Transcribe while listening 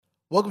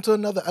Welcome to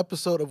another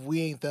episode of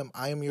We Ain't Them.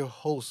 I am your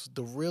host,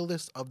 the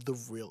realest of the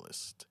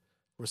realest,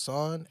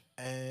 Rasan,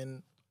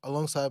 and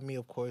alongside me,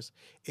 of course,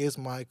 is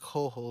my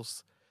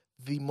co-host,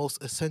 the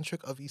most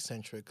eccentric of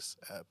eccentrics,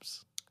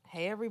 Ebs.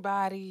 Hey,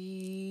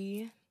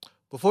 everybody.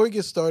 Before we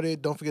get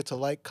started, don't forget to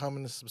like,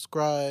 comment, and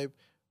subscribe.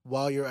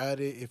 While you're at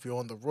it, if you're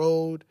on the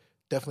road,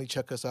 definitely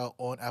check us out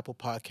on Apple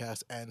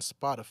Podcasts and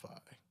Spotify.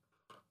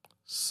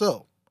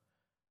 So,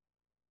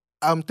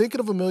 I'm thinking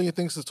of a million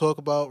things to talk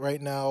about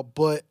right now,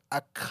 but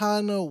I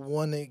kind of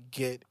want to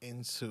get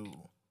into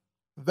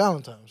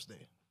Valentine's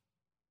Day.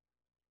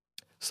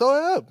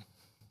 So, Eb,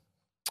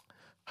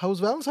 how was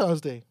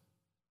Valentine's Day?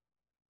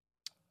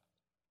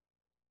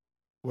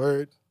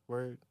 Word.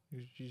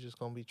 You just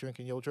gonna be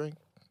drinking your drink?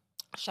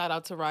 Shout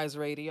out to Rise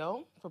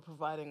Radio for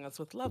providing us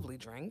with lovely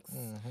drinks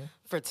Mm-hmm.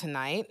 for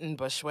tonight in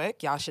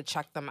Bushwick. Y'all should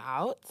check them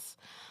out.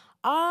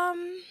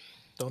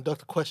 Don't duck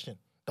the question.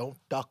 Don't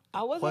duck the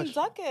I wasn't question.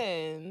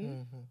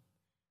 ducking. Mm-hmm.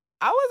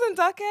 I wasn't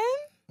ducking.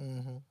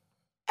 Mm-hmm.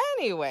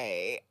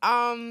 Anyway,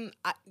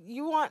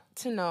 you want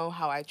to know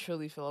how I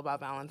truly feel about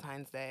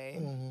Valentine's Day?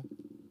 Mm-hmm.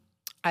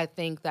 I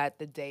think that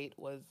the date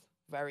was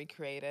very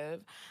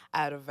creative.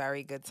 I had a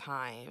very good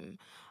time.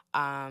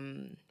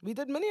 We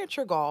did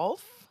miniature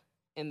golf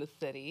in the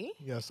city.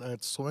 Yes, I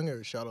had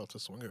swingers. Shout out to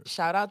swingers.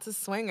 Shout out to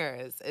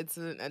Swingers. It's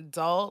an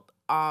adult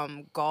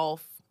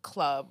golf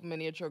club,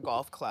 miniature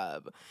golf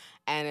club.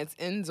 And it's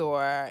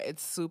indoor.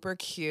 It's super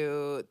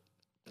cute.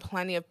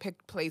 Plenty of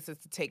places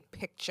to take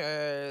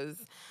pictures.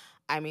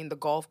 I mean, the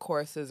golf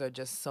courses are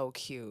just so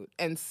cute.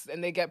 And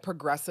they get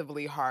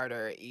progressively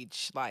harder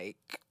each, what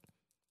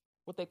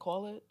they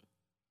call it?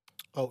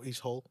 Oh, each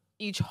hole.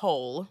 Each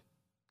hole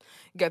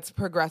gets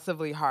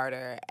progressively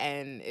harder,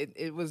 and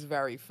it was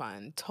very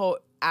fun.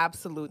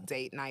 Absolute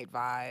date night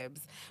vibes.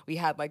 We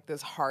had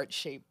this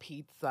heart-shaped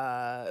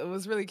pizza. It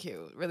was really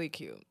cute, really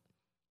cute.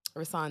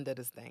 Rasan did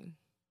his thing.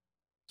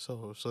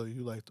 So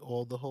you liked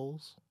all the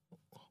holes?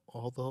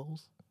 All the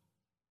holes?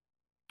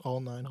 All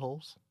 9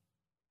 holes?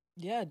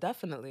 Yeah,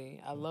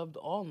 definitely. I loved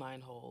all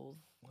 9 holes.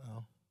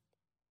 Well,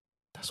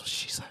 that's what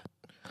she said.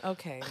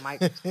 Okay,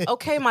 Mike.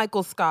 Okay,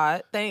 Michael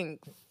Scott.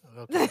 Thanks.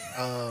 Okay.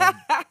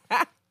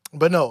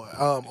 But no,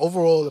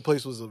 overall, the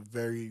place was a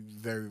very,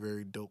 very,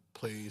 very dope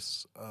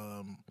place.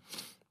 I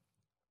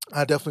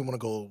definitely want to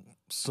go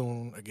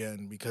soon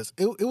again because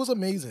it was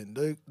amazing.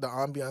 The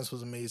ambiance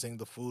was amazing.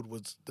 The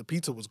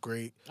pizza was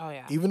great. Oh,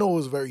 yeah. Even though it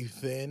was very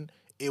thin,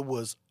 it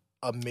was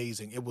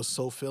amazing. It was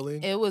so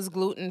filling. It was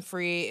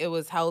gluten-free. It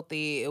was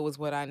healthy. It was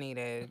what I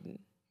needed.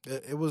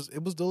 It was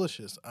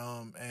delicious.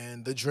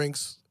 And the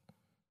drinks,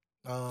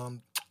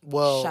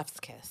 well, Chef's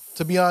kiss.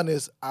 to be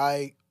honest,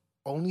 I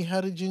only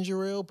had a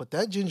ginger ale, but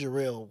that ginger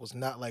ale was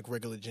not like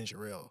regular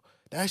ginger ale.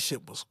 That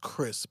shit was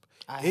crisp.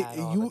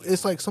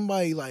 It's like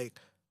somebody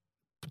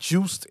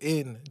juiced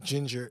in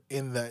ginger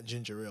in that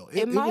ginger ale.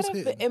 It might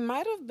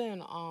have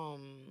been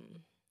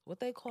what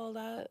they call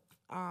that?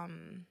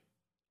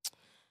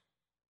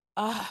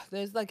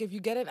 There's if you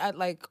get it at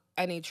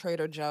any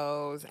Trader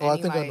Joe's. I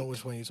think I know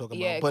which one you're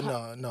talking about.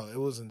 But no, it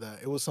wasn't that.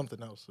 It was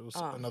something else. It was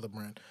another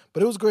brand.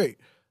 But it was great.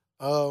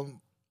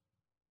 All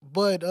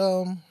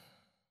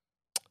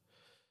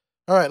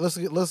right, let's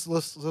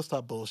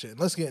stop bullshitting.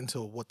 Let's get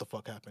into what the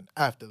fuck happened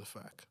after the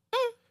fact.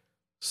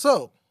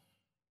 So,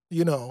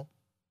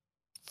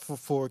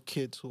 for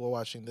kids who are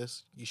watching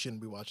this, you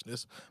shouldn't be watching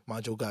this.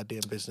 Mind your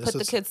goddamn business. Put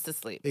the kids to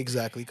sleep.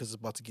 Exactly, because it's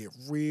about to get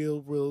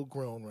real, real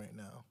grown right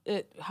now.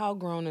 How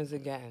grown is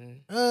it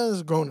getting?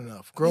 It's grown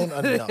enough. Grown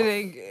enough.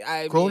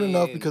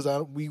 Enough because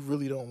we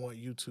really don't want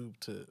YouTube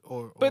to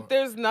or But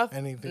there's nothing.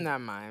 Anything.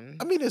 Not mine.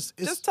 I mean, it's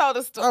just tell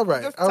the story. All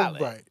right. Just all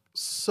right.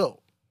 So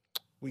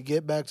we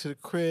get back to the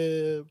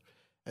crib.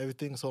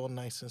 Everything's all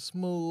nice and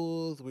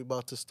smooth. We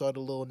about to start a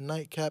little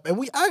nightcap, and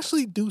we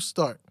actually do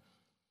start.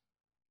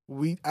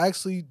 And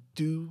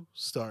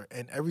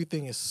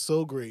everything is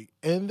so great.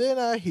 And then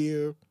I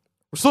hear,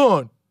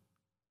 Rasan.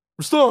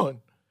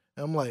 And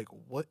I'm like,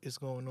 what is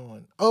going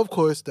on? Of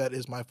course, that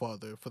is my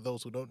father. For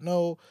those who don't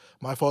know,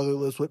 my father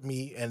lives with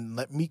me. And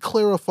let me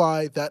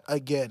clarify that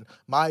again.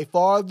 My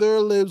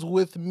father lives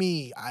with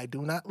me. I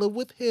do not live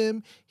with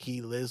him.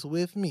 He lives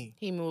with me.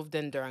 He moved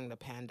in during the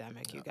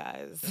pandemic, you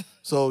guys.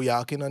 So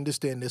y'all can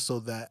understand this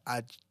so that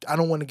I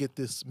don't want to get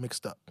this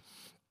mixed up.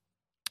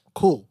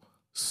 Cool.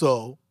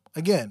 So,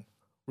 again,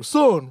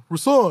 Rasan.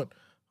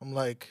 I'm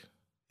like,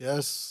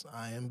 yes,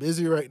 I am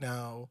busy right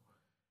now.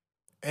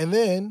 And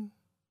then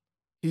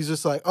he's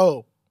just like,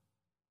 oh,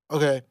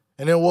 okay.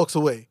 And then walks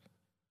away.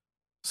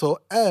 So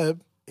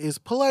Eb is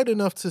polite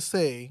enough to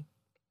say,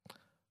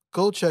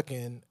 go check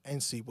in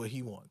and see what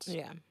he wants.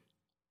 Yeah.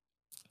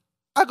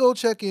 I go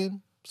check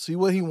in, see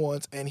what he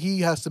wants, and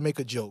he has to make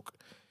a joke.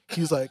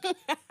 He's like,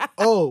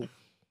 oh,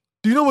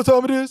 do you know what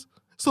time it is?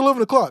 It's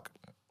 11 o'clock.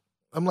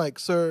 I'm like,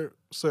 sir,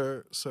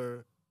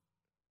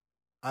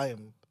 I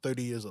am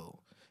 30 years old.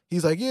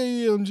 He's like,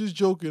 yeah, I'm just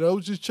joking. I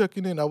was just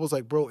checking in. I was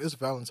like, bro, it's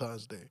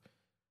Valentine's Day.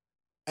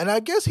 And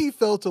I guess he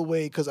felt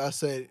away because I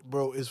said,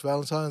 bro, it's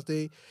Valentine's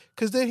Day.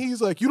 Because then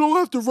he's like, you don't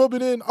have to rub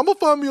it in. I'm going to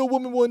find me a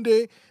woman one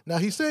day. Now,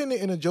 he's saying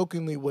it in a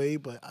jokingly way,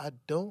 but I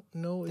don't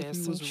know if There's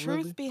he some was truth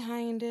really...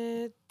 behind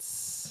it.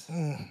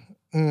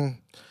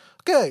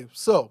 Okay,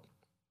 so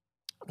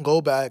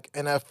go back.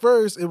 And at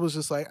first, it was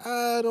just like,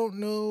 I don't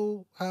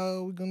know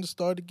how we're going to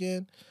start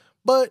again.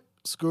 But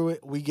screw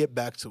it. We get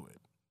back to it.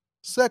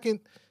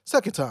 Second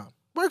time.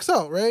 Works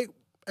out, right?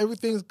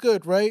 Everything's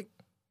good, right?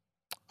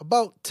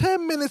 About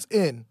 10 minutes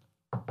in,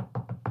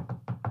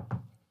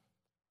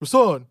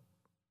 Rasan.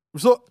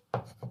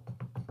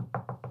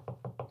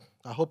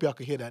 I hope y'all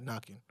can hear that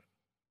knocking.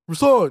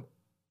 Rasan.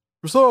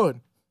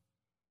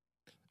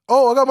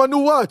 Oh, I got my new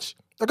watch.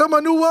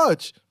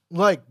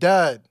 Like,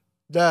 Dad,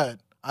 I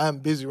am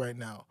busy right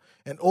now.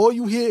 And all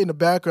you hear in the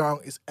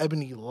background is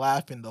Ebony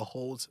laughing the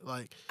whole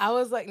like. I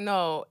was like,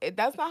 no,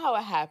 that's not how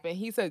it happened.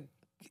 He said,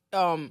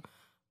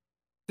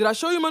 did I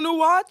show you my new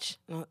watch?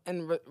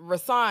 And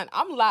Rasan,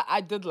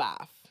 I did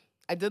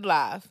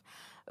laugh.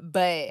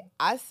 But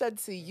I said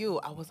to you,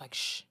 I was like,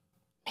 shh,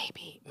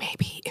 maybe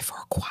if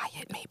we're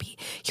quiet, maybe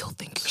he'll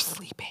think you're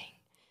sleeping.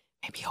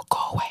 Maybe he'll go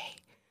away.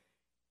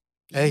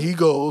 And he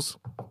goes.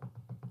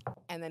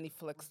 And then he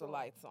flicks the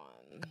lights on.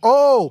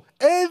 Oh,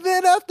 and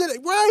then after that,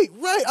 right.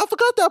 I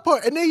forgot that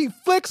part. And then he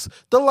flicks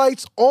the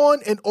lights on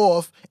and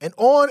off, and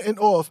on and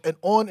off, and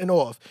on and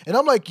off. And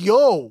I'm like,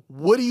 yo,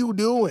 what are you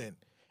doing?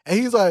 And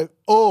he's like,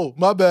 oh,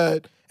 my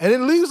bad. And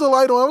then leaves the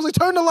light on. I was like,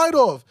 turn the light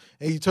off.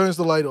 And he turns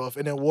the light off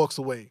and then walks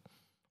away.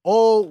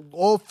 All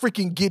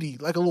freaking giddy,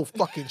 like a little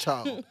fucking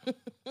child.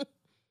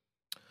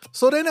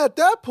 So then at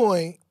that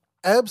point,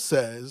 Eb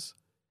says,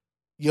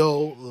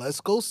 yo,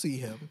 let's go see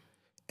him.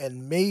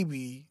 And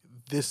maybe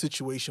this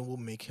situation will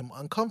make him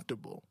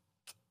uncomfortable.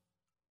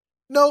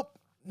 Nope,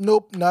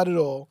 not at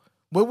all.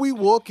 When we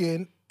walk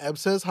in, Eb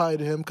says hi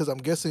to him because I'm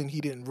guessing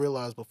he didn't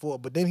realize before.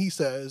 But then he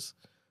says,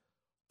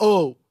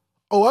 oh,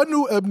 I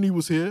knew Ebony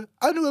was here.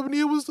 I knew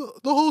Ebony was the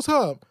whole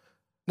time.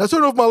 Now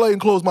turn off my light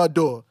and close my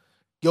door.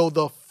 Yo,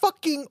 the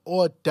fucking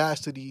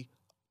audacity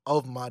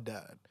of my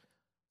dad.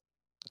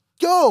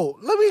 Yo,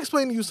 let me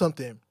explain to you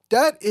something.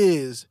 That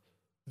is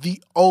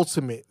the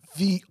ultimate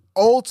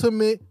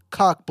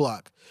cock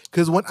block.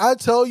 Because when I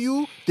tell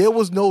you, there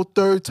was no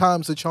third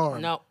time's a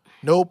charm.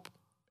 Nope.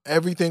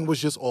 Everything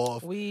was just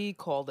off. We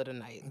called it a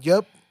night.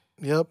 Yep.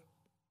 Yeah.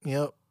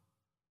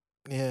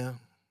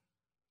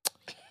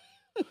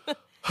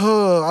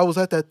 I was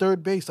at that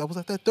third base. I was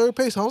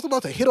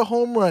about to hit a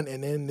home run,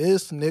 and then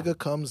this nigga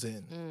comes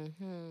in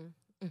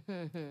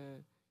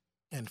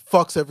and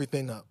fucks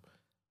everything up.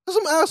 That's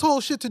some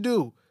asshole shit to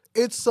do.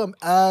 It's some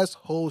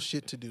asshole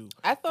shit to do.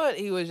 I thought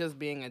he was just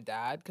being a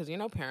dad because,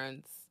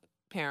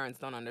 parents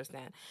don't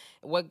understand.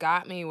 What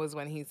got me was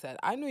when he said,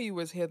 I knew you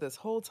was here this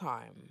whole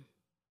time.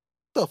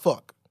 The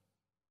fuck?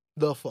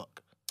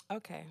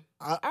 Okay.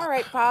 All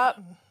right,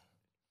 Pop.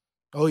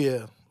 Oh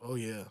yeah.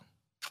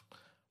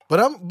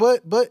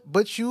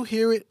 But you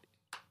hear it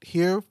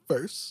here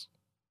first.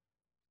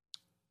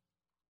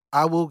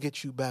 I will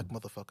get you back,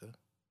 motherfucker.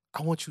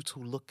 I want you to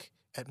look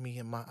at me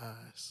in my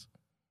eyes.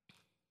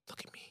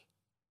 Look at me.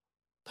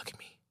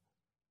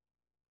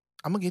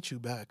 I'm gonna get you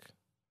back.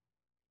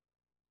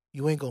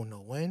 You ain't gonna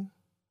know when.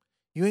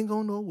 You ain't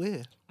gonna know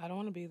where. I don't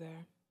want to be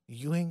there.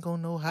 You ain't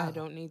gonna know how. I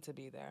don't need to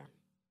be there.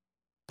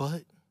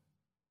 But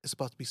it's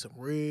about to be some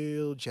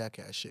real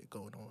jackass shit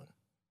going on.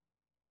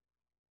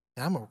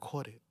 And I'm gonna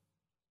record it.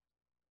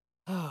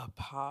 Oh,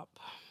 Pop.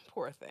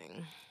 Poor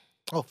thing.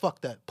 Oh,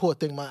 fuck that. Poor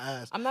thing, my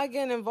ass. I'm not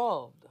getting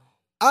involved.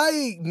 I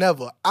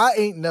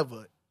ain't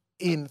never.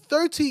 In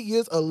 30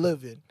 years of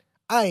living,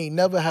 I ain't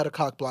never had a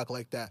cock block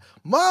like that.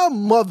 My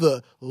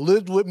mother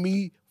lived with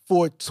me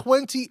for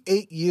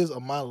 28 years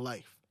of my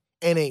life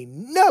and ain't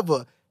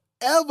never,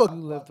 ever...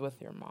 You lived with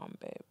your mom,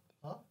 babe.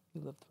 Huh?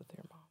 You lived with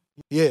your mom.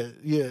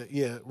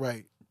 Yeah,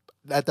 right.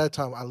 At that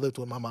time, I lived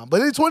with my mom.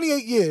 But in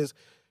 28 years,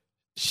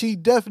 she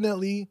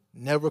definitely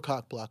never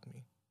cock blocked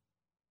me.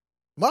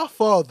 My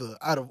father,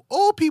 out of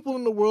all people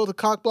in the world to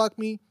cock block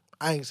me,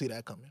 I ain't see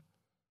that coming.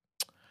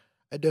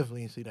 I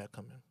definitely didn't see that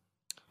coming.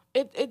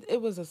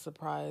 It was a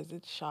surprise.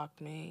 It shocked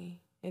me.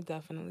 It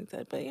definitely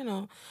did.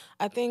 But,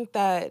 I think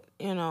that,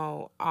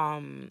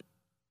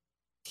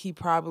 he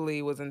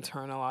probably was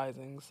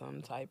internalizing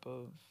some type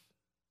of...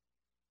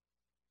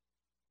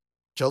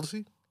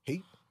 Jealousy?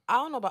 Hate? I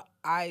don't know, but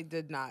I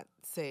did not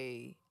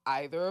say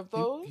either of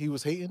those. He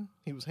was hating?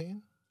 He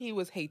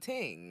was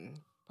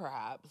hating,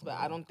 perhaps, but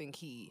I don't think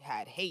he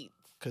had hate.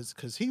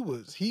 Because he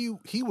would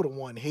have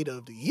won Hater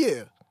of the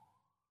Year.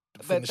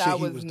 But that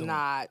was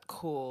not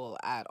cool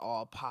at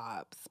all,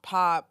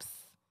 Pops.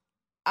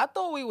 I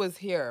thought we was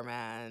here,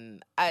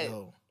 man.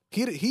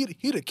 He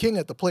the king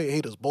at the Player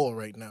Haters Ball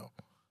right now.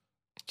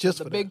 Just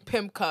the for big that.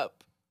 Pimp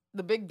Cup.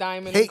 The big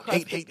diamond hate,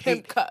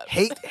 Pimp Cup.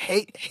 Hate.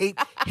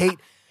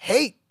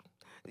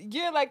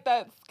 Yeah, like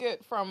that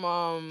skit from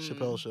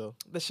Chappelle Show.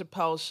 The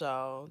Chappelle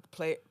Show.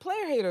 Player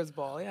Haters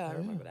Ball. Yeah, I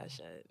remember that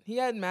shit. He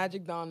had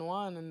Magic Don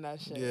Juan and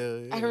that shit.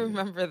 Yeah. I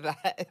remember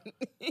that.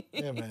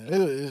 Yeah, man.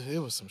 It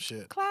was some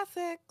shit.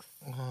 Classics.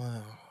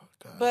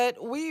 God.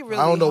 But we really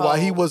I don't know why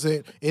he hope-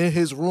 wasn't in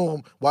his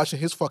room watching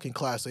his fucking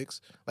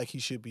classics like he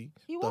should be.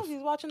 He was.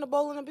 He's watching The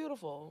Bold and the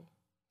Beautiful.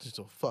 Just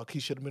a fuck. He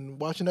should have been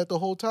watching that the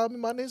whole time.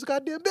 And my name's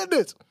goddamn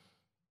business.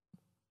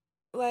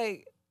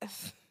 Like,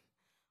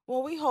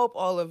 well, we hope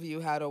all of you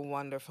had a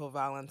wonderful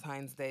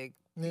Valentine's Day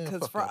Yeah,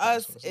 because fuck for that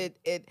us, person.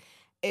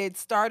 it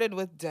started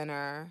with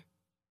dinner.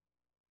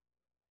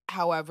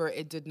 However,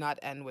 it did not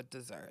end with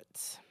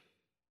desserts.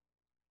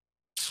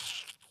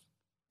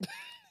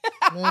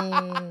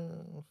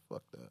 Man,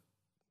 fuck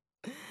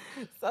that.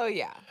 So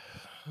yeah.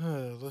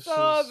 Let's So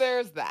just-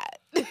 there's that.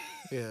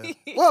 Yeah.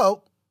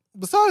 Well,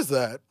 besides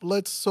that,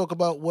 let's talk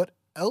about what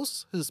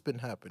else has been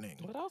happening.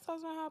 What else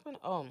has been happening?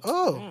 Oh,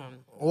 Oh,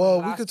 man. well,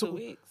 The we last could 2 talk.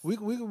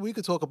 weeks. We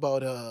could talk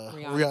about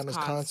Rihanna's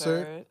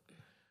concert.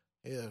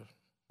 Yeah.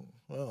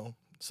 Well,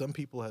 some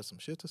people have some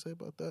shit to say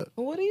about that.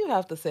 What do you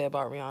have to say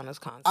about Rihanna's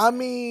concert? I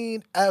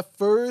mean, at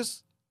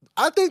first,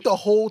 I think the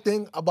whole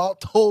thing about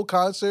the whole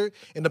concert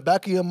in the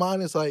back of your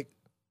mind is like,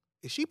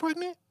 is she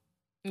pregnant?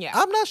 yeah.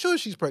 I'm not sure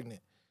she's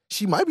pregnant.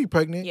 She might be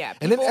pregnant. Yeah,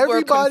 And then people were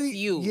everybody,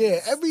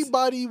 confused.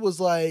 everybody was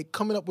like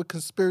coming up with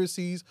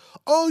conspiracies.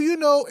 Oh,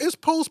 it's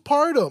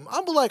postpartum.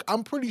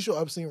 I'm pretty sure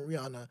I've seen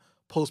Rihanna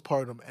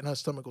postpartum and her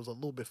stomach was a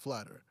little bit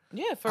flatter.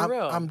 Yeah, for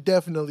real. I'm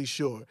definitely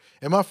sure.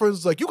 And my friends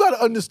was like, you got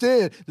to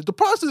understand that the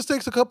process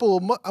takes a couple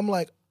of months. I'm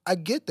like, I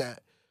get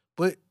that.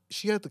 But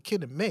she had the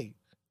kid in May.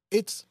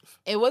 It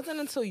wasn't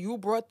until you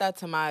brought that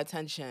to my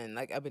attention,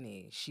 like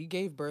Ebony, she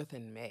gave birth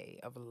in May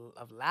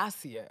of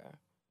last year.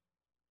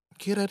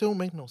 Kid, that don't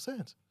make no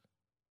sense.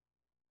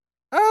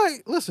 All right,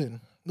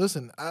 listen.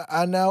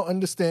 I now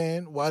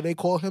understand why they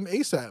call him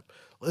ASAP.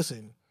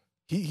 Listen,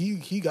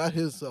 he got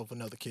himself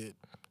another kid.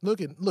 Look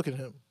at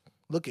him.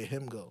 Look at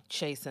him go.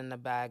 Chasing the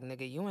bag,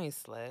 nigga. You ain't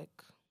slick.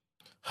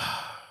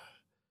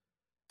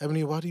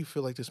 Ebony, why do you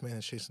feel like this man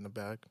is chasing the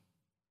bag?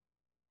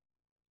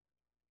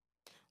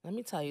 Let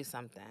me tell you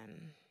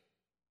something.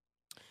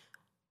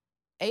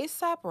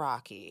 ASAP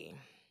Rocky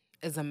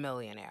is a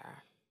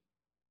millionaire.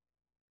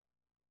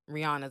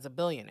 Rihanna's a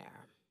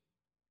billionaire.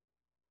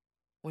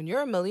 When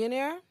you're a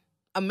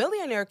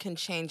millionaire can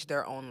change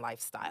their own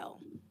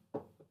lifestyle.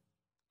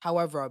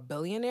 However, a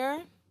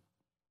billionaire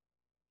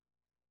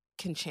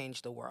can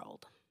change the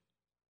world.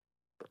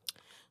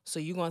 So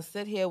you gonna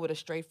sit here with a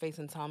straight face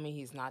and tell me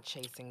he's not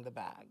chasing the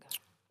bag?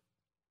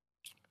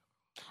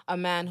 A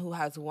man who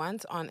has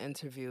went on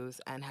interviews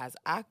and has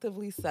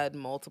actively said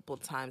multiple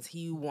times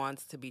he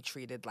wants to be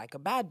treated like a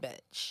bad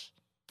bitch.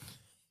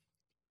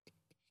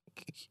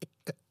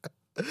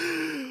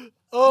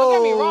 Don't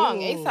get me wrong,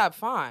 ASAP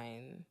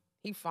fine.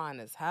 He fine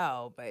as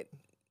hell, but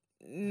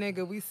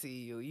nigga, we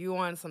see you. You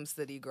on some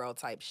city girl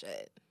type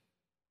shit.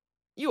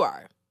 You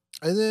are.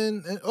 And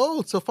then,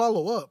 to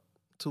follow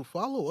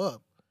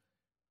up,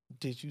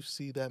 did you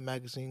see that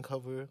magazine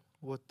cover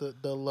with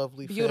the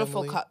lovely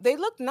Beautiful family? They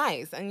look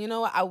nice. And you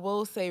know what? I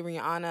will say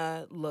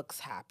Rihanna looks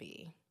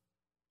happy.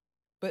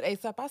 But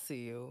ASAP, I see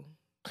you.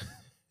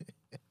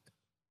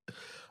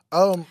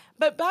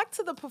 But back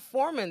to the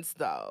performance,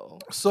 though.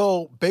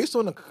 So, based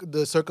on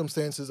the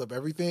circumstances of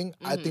everything,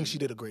 I think she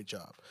did a great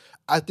job.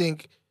 I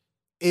think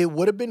it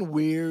would have been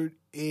weird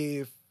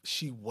if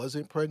she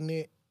wasn't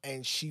pregnant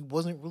and she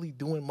wasn't really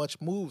doing much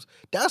moves.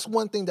 That's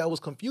one thing that was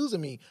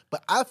confusing me.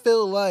 But I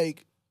feel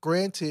like,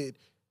 granted,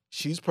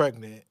 she's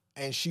pregnant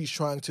and she's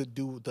trying to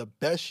do the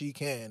best she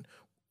can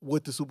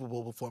with the Super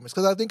Bowl performance.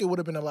 Because I think it would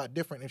have been a lot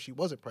different if she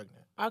wasn't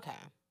pregnant. Okay.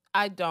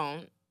 I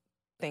don't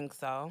think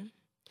so.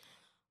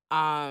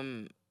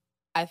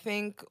 I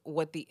think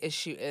what the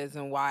issue is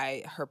and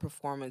why her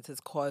performance is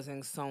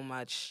causing so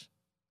much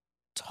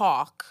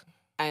talk,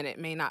 and it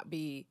may not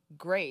be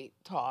great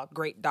talk,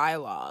 great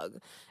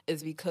dialogue,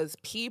 is because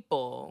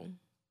people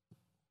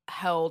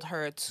held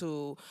her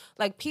to,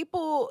 like,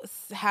 people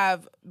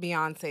have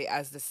Beyonce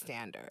as the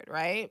standard,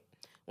 right?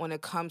 When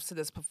it comes to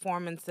this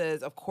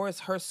performances, of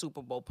course, her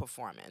Super Bowl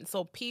performance.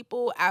 So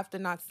people, after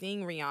not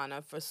seeing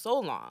Rihanna for so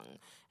long,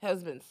 it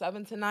has been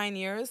 7 to 9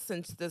 years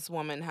since this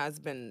woman has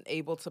been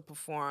able to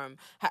perform,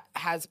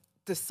 has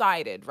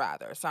decided,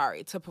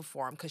 to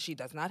perform, because she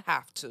does not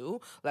have to.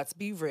 Let's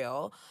be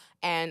real.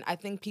 And I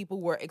think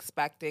people were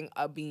expecting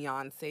a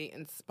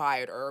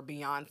Beyonce-inspired or a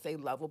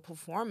Beyonce-level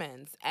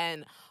performance.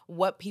 And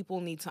what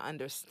people need to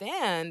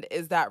understand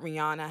is that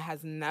Rihanna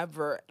has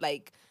never,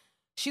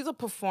 she's a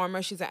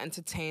performer. She's an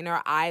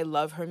entertainer. I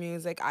love her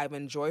music. I've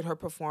enjoyed her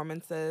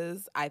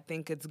performances. I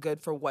think it's good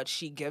for what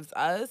she gives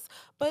us.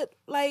 But,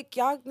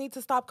 y'all need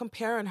to stop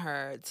comparing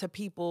her to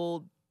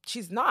people.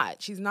 She's not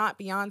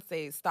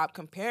Beyonce. Stop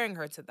comparing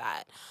her to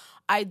that.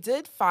 I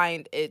did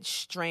find it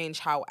strange,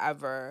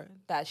 however,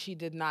 that she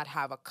did not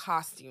have a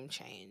costume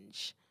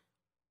change.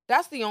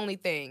 That's the only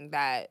thing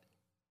that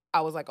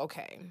I was like,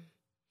 okay.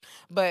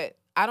 But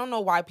I don't know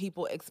why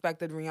people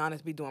expected Rihanna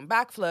to be doing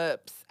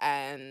backflips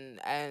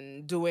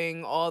and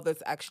doing all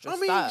this extra I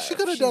mean, stuff. she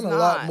could have She's done a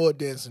lot not. more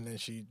dancing than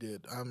she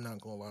did. I'm not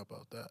gonna lie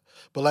about that.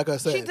 But like I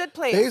said, She did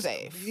play it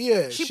safe.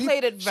 Yeah, She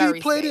played it very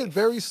She played safe. it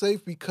very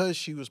safe because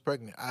she was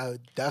pregnant. You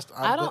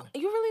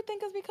really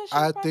think it's because she's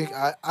I pregnant? think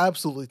I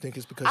absolutely think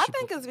it's because I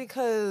think it's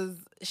because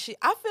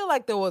I feel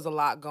like there was a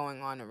lot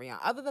going on in Rihanna.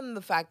 Other than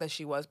the fact that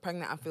she was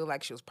pregnant, I feel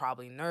like she was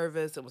probably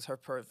nervous. It was her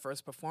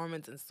first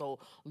performance in so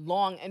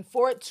long. And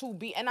for it to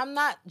be, and I'm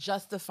not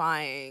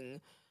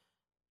justifying,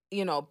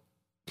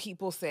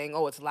 people saying,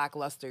 oh, it's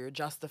lackluster, you're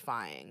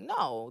justifying.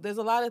 No, there's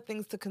a lot of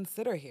things to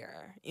consider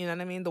here. You know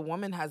what I mean? The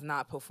woman has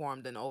not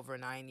performed in over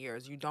 9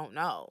 years. You don't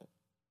know.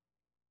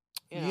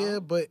 Yeah,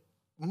 but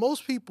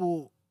most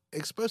people,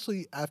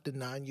 especially after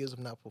 9 years of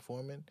not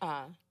performing,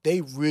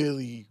 they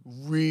really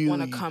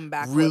want to come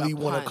back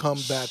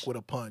with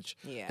a punch.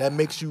 Yeah, that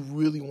makes you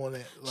really want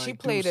to she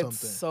played do it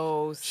something.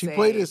 so she safe.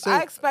 played it safe.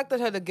 I expected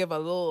her to give a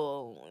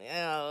little.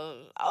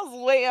 I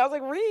was waiting. I was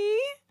like, I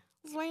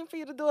was waiting for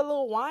you to do a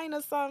little whine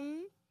or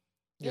something.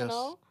 You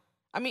know,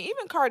 I mean,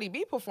 even Cardi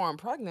B performed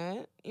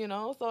pregnant.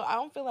 So I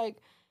don't feel like.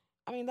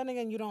 I mean, then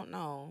again, you don't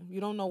know.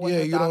 You don't know what.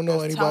 Yeah, you don't know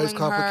anybody's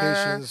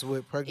complications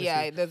with pregnancy.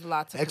 Yeah, there's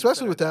lots of.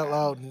 Especially with that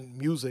loud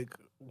music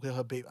with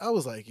her baby. I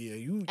was like, yeah,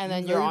 you. And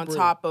then you're on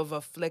top of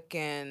a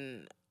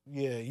flicking.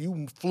 Yeah,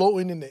 you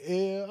floating in the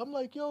air. I'm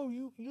like,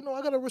 yo,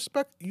 I gotta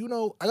respect. I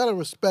gotta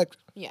respect.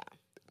 Yeah.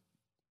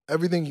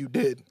 Everything you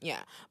did.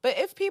 Yeah, but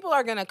if people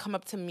are gonna come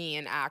up to me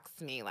and ask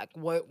me like,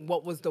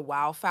 what was the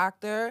wow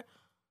factor?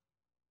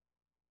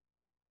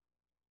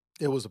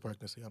 It was the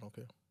pregnancy. I don't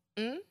care.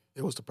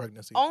 It was the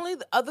pregnancy.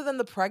 Other than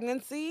the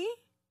pregnancy,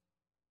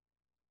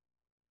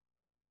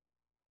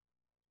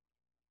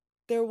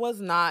 there was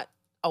not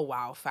a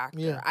wow factor.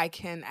 Yeah. I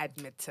can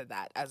admit to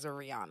that as a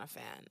Rihanna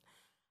fan.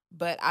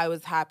 But I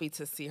was happy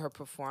to see her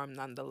perform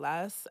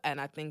nonetheless.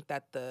 And I think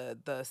that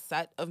the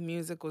set of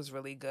music was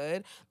really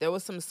good. There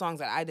was some songs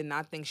that I did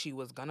not think she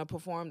was going to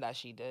perform that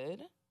she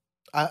did.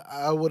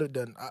 I would have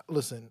done...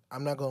 listen,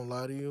 I'm not going to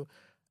lie to you.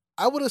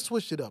 I would have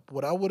switched it up.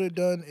 What I would have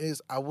done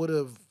is I would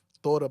have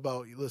thought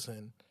about,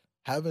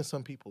 having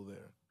some people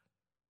there.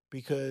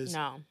 Because...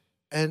 No.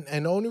 And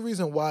the only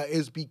reason why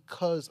is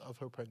because of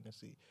her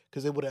pregnancy.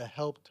 Because it would have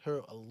helped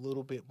her a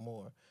little bit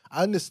more.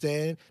 I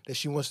understand that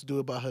she wants to do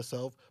it by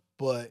herself,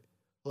 but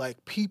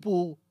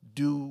people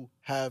do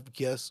have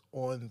guests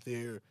on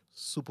their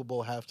Super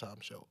Bowl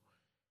halftime show.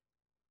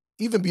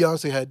 Even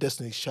Beyonce had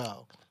Destiny's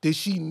Child. Did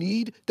she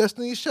need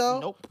Destiny's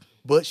Child? Nope.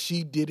 But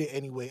she did it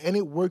anyway, and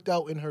it worked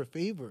out in her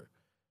favor.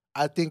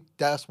 I think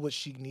that's what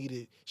she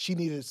needed. She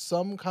needed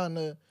some kind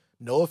of,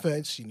 no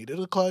offense, she needed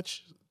a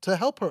clutch to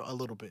help her a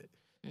little bit.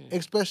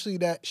 Especially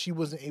that she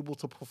wasn't able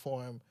to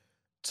perform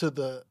to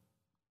the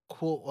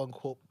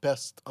quote-unquote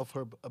best of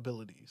her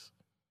abilities.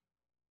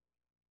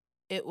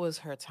 It was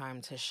her time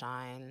to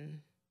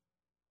shine.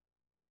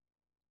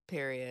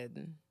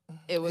 Period.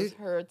 It was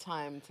her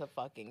time to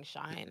fucking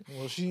shine.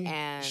 Well, she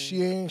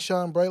ain't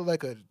shine bright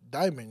like a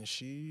diamond.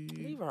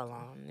 Leave her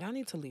alone. Y'all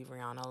need to leave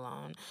Rihanna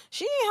alone.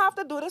 She didn't have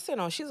to do this,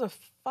 She's a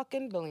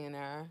fucking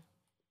billionaire.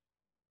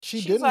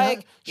 She's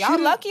like,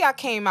 y'all lucky I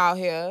came out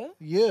here.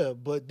 Yeah,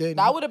 but then...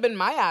 That would have been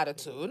my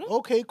attitude.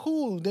 Okay,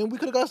 cool. Then we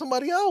could have got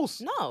somebody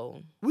else.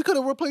 No. We could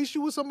have replaced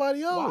you with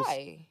somebody else.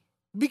 Why?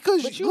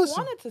 Because you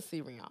wanted to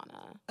see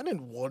Rihanna. I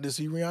didn't want to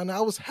see Rihanna. I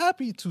was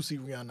happy to see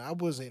Rihanna. I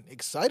wasn't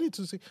excited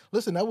to see...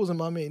 Listen, that wasn't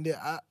my main day.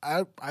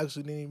 I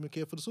actually didn't even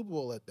care for the Super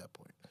Bowl at that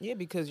point. Yeah,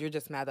 because you're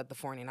just mad that the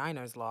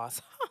 49ers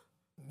lost.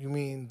 You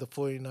mean the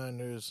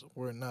 49ers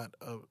were not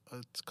a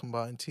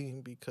combined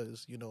team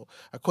because,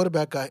 our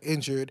quarterback got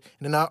injured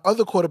and then our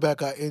other quarterback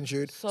got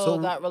injured. So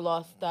that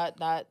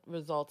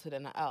resulted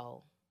in an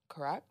L,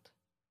 correct?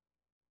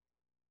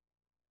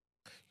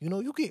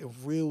 You getting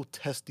real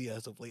testy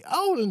as of late. I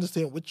don't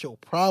understand what your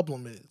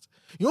problem is.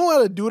 You don't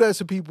have to do that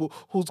to people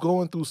who's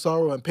going through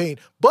sorrow and pain.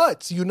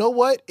 But you know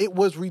what? It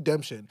was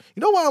redemption.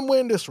 You know why I'm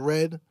wearing this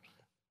red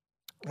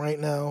right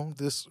now?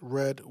 This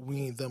red We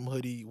Need Them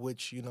hoodie,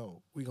 which, we're going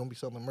to be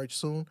selling merch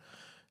soon.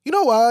 You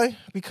know why?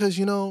 Because,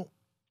 there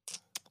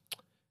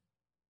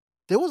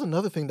was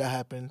another thing that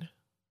happened.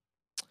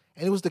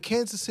 And it was the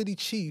Kansas City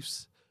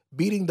Chiefs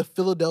beating the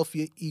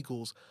Philadelphia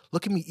Eagles.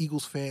 Look at me,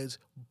 Eagles fans,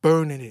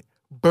 burning it.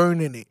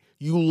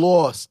 You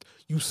lost.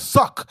 You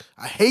suck.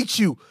 I hate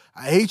you.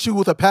 I hate you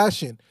with a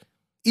passion.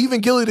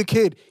 Even Gilly the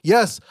Kid.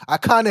 Yes, I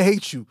kind of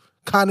hate you.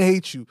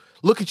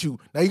 Look at you.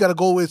 Now you got to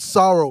go with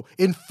sorrow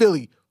in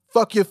Philly.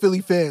 Fuck your Philly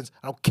fans.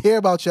 I don't care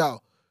about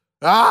y'all.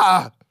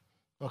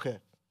 Okay.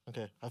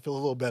 I feel a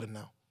little better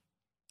now.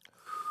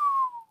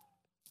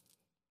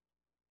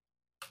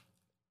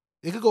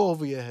 It could go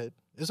over your head.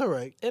 It's all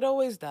right. It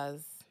always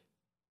does.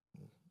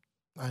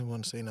 I didn't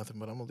want to say nothing,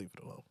 but I'm going to leave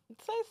it alone.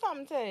 Say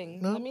something.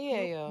 Let me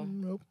hear you.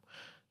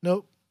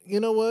 Nope. You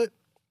know what?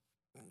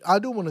 I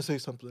do want to say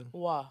something.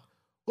 What?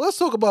 Let's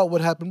talk about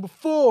what happened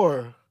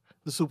before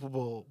the Super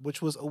Bowl,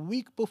 which was a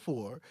week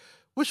before,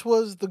 which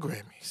was the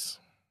Grammys.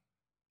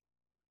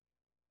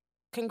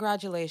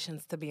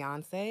 Congratulations to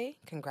Beyonce.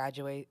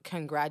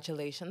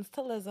 Congratulations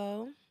to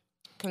Lizzo.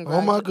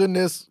 Oh my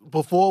goodness.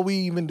 Before we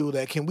even do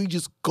that, can we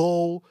just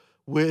go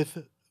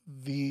with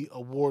the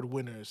award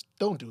winners?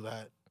 Don't do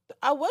that.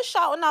 I was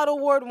shouting out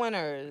award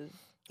winners.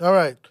 All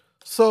right.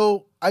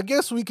 So I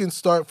guess we can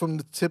start from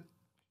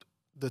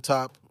the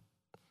top,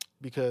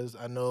 because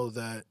I know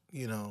that,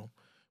 we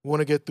want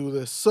to get through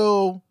this.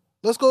 So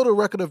let's go to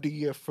Record of the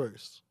Year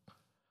first.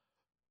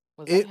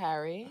 Was it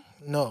Harry?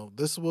 No,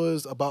 this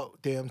was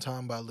About Damn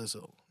Time by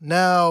Lizzo.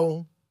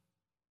 Now,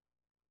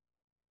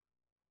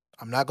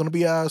 I'm not going to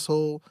be an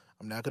asshole.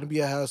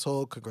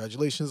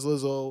 Congratulations,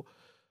 Lizzo.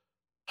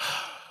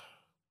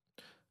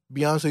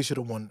 Beyonce should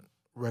have won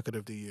Record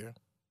of the Year.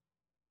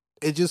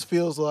 It just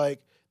feels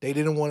like they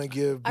didn't want to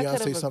give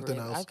Beyonce something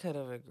else.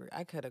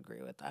 I could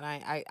agree with that.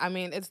 I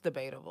mean, it's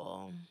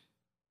debatable.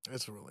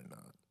 It's really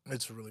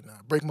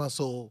not. Break My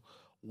Soul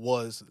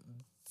was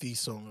the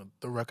song,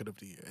 the Record of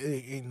the Year.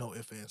 It ain't no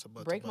ifs, ands, or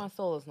buts. Break My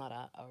Soul is not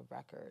a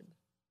record.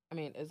 I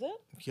mean, is it?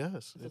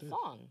 Yes, it's a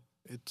song.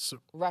 It's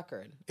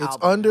record. It's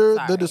album. under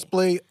the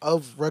display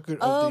of Record of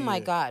the Year. Oh my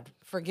God.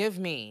 Forgive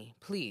me,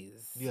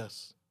 please.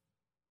 Yes.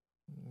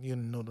 You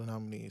know the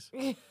nominees.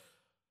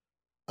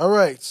 All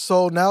right,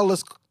 so now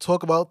let's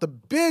talk about the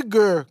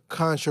bigger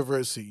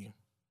controversy.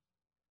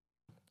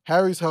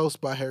 Harry's House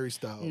by Harry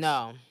Styles.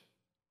 No.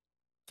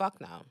 Fuck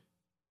no.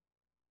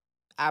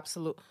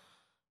 Absolute.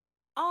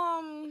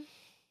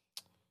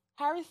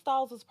 Harry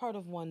Styles was part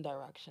of One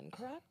Direction,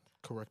 correct?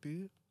 Correct.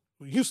 We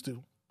used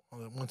to,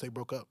 once they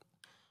broke up.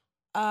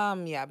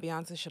 Yeah,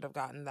 Beyonce should have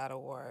gotten that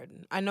award.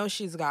 I know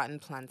she's gotten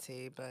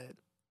plenty, but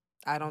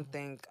I don't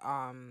think,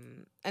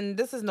 and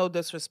this is no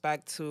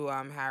disrespect to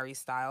Harry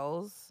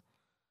Styles,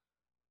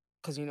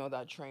 because you know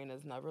that train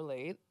is never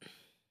late.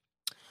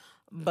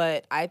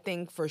 But I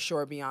think for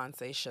sure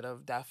Beyonce should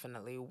have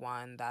definitely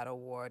won that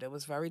award. It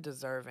was very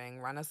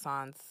deserving.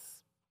 Renaissance,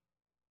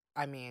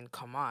 I mean,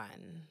 come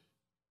on.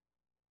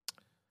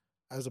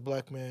 As a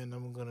black man,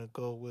 I'm going to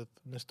go with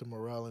Mr.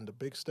 Morale and the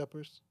Big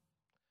Steppers.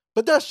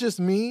 But that's just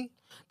me.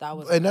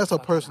 That's a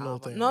personal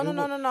thing. No.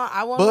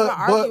 I won't even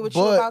argue with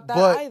you about that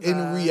either. But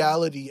in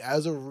reality,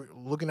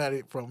 looking at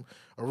it from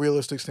a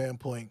realistic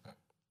standpoint,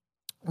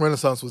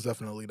 Renaissance was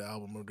definitely the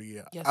album of the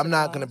year. Yes, I'm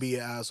not going to be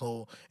an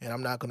asshole, and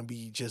I'm not going to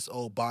be just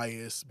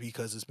biased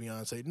because it's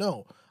Beyonce.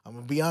 No, I'm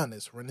going to be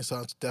honest.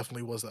 Renaissance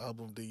definitely was the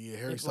album of the year.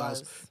 Harry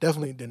Styles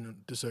definitely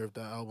didn't deserve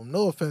that album.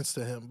 No offense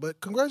to him,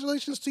 but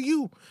congratulations to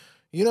you.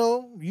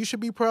 You should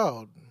be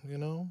proud,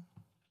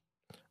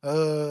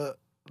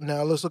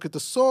 Now let's look at the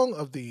Song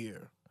of the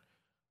Year.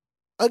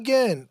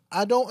 Again,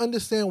 I don't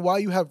understand why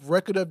you have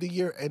Record of the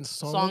Year and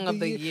Song of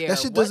the Year. That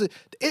shit doesn't.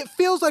 It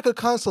feels like a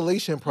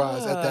consolation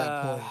prize at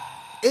that point.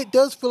 It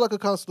does feel like a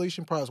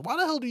consolation prize. Why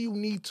the hell do you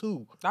need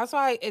two? That's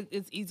why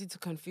it's easy to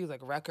confuse,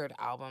 like record,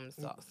 album,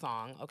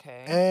 song.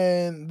 Okay.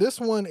 And this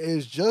one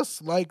is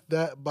Just Like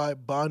That by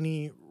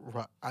Bonnie.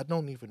 I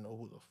don't even know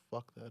who the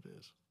fuck that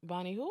is.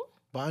 Bonnie who?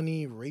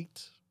 Bonnie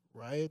Riot.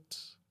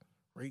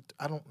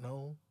 I don't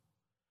know.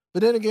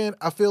 But then again,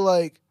 I feel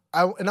like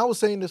I was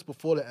saying this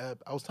before the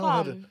app. I was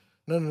telling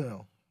her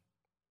no.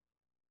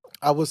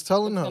 I was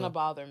telling her. It's gonna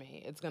bother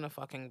me. It's gonna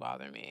fucking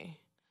bother me.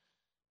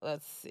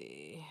 Let's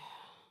see.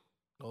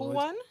 Who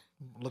won?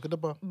 Look at the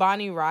bar.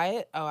 Bonnie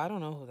Riot. Oh, I don't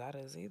know who that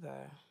is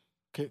either.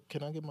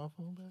 Can I get my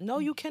phone back? No,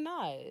 you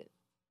cannot.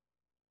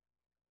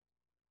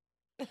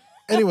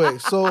 Anyway,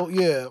 so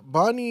yeah,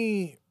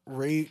 Bonnie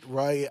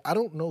Riot. I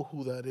don't know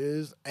who that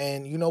is,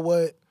 and you know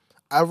what?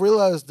 I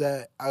realized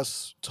that I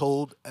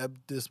told Eb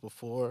this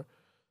before,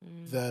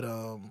 that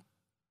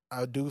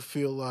I do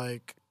feel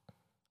like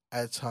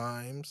at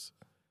times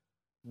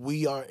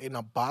we are in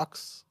a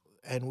box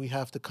and we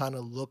have to kind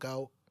of look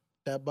out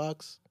that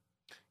box.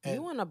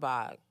 You in a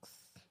box?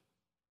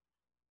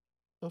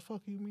 The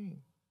fuck you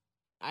mean?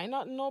 I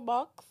not in no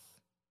box.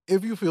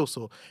 If you feel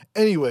so.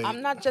 Anyway.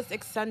 I'm not just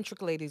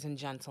eccentric, ladies and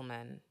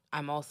gentlemen.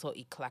 I'm also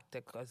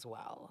eclectic as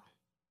well.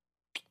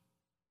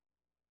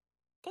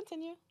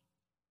 Continue.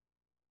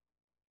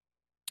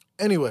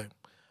 Anyway,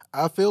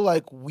 I feel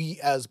like we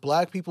as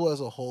black people as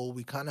a whole,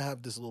 we kind of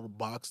have this little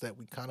box that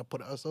we kind of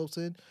put ourselves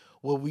in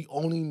where we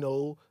only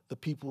know the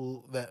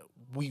people that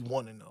we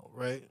want to know,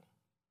 right?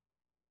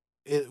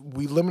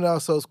 We limit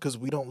ourselves because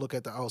we don't look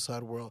at the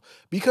outside world.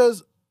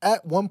 Because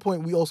at one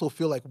point, we also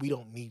feel like we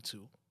don't need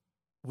to.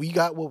 We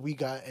got what we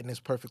got and it's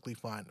perfectly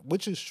fine,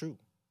 which is true.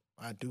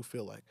 I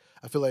feel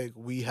like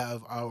we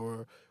have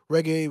our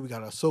reggae, we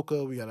got our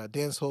soca, we got our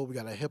dancehall, we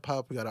got our hip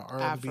hop, we got our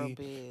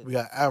R&B, we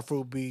got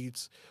Afro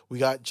beats, we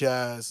got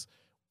jazz.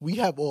 We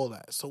have all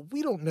that. So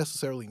we don't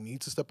necessarily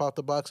need to step out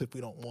the box if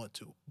we don't want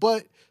to.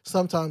 But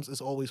sometimes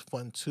it's always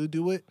fun to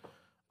do it.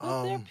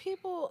 But there are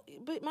people,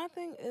 but my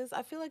thing is,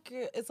 I feel like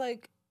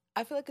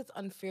it's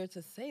unfair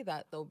to say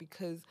that though,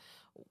 because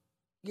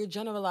you're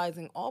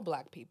generalizing all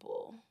black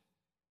people.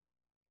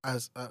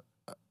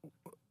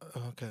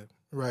 Okay,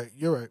 right,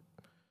 you're right.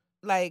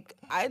 Like,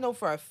 I know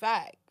for a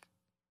fact,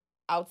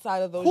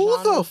 outside of those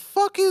genres, the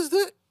fuck is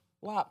that?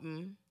 What?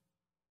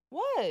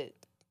 What?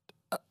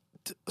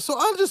 So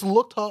I just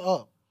looked her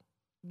up.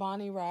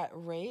 Bonnie Riot.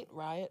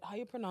 How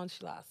you pronounce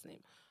your last name?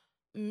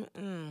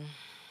 Mm-mm.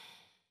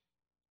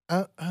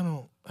 I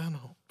don't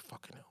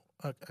fucking know.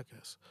 I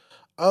guess.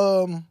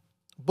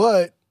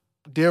 But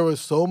there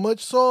was so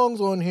much songs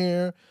on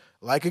here,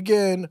 like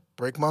again,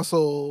 Break My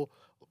Soul,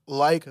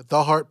 like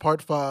The Heart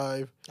Part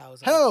 5. That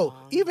was a good Hell,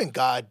 song. even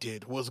God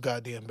did was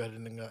goddamn better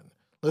than God.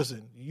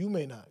 Listen, you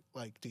may not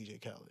like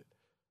DJ Khaled,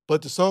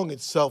 but the song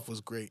itself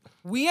was great.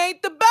 We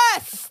ain't the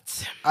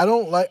best. I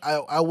don't like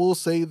I will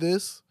say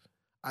this.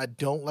 I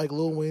don't like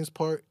Lil Wayne's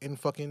part in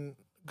fucking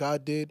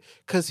God Did,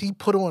 because he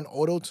put on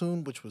auto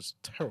tune, which was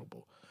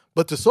terrible.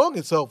 But the song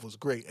itself was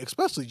great,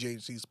 especially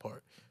Jay-Z's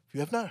part. If you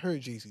have not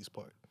heard Jay-Z's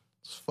part,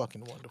 it's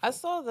fucking wonderful. I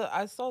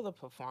saw the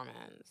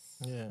performance.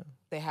 Yeah.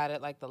 They had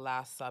it like the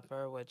Last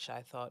Supper, which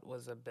I thought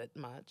was a bit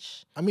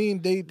much. I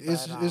mean,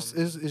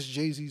 it's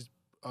Jay-Z's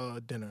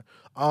dinner.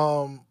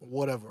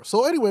 Whatever.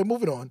 So anyway,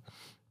 moving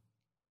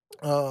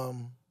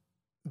on.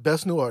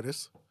 Best new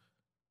artist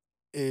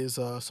is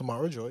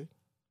Samara Joy.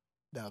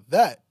 Now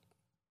that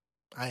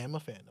I am a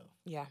fan of.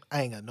 Yeah.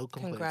 I ain't got no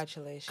complaints.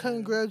 Congratulations.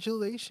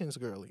 Congratulations,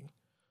 girly.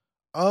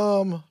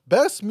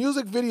 Best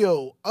music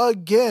video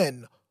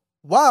again.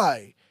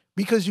 Why?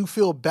 Because you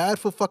feel bad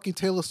for fucking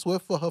Taylor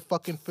Swift for her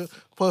fucking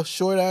for a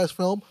short ass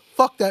film.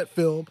 Fuck that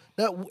film.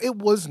 That it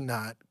was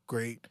not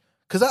great.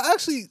 Cause I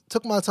actually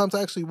took my time to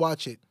actually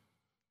watch it.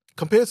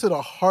 Compared to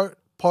the Heart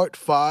Part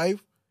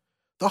 5,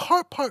 the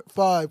Heart Part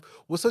 5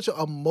 was such an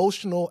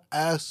emotional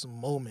ass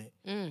moment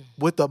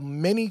with the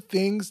many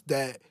things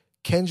that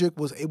Kendrick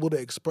was able to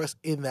express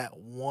in that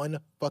one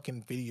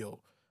fucking video.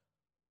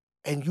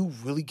 And you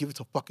really give it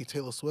to fucking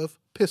Taylor Swift?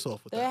 Piss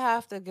off with They that.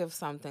 have to give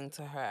something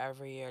to her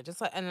every year.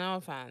 Just like, and no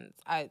offense,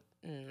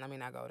 let me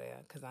not go there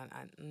because go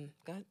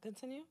ahead,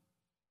 continue.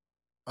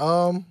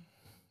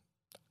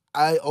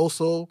 I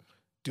also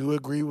do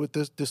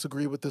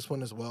disagree with this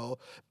one as well.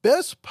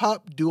 Best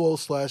pop duo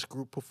 /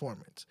 group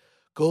performance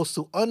goes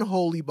to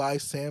Unholy by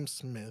Sam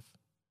Smith.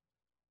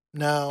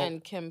 Now,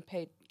 And Kim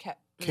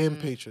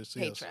Petras,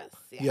 yes. Yes.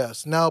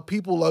 Yes. Now,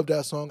 people love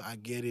that song. I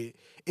get it.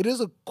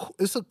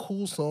 It's a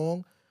cool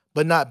song,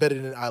 but not better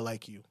than I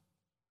Like You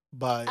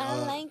by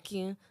I Like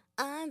You.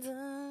 I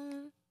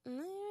do.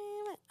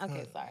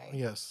 Okay, sorry.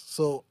 Yes.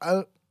 So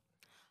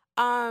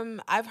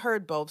I've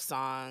heard both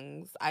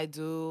songs. I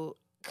do,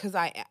 because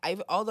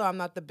although I'm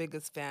not the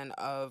biggest fan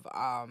of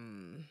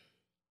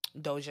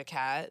Doja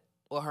Cat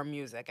or her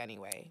music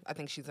anyway. I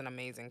think she's an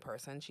amazing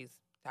person. She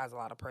has a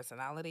lot of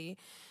personality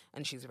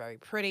and she's very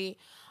pretty.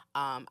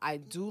 I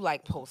do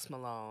like Post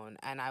Malone,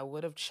 and I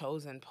would have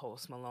chosen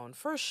Post Malone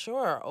for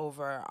sure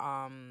over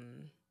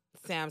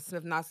Sam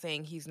Smith. Not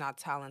saying he's not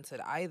talented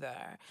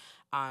either.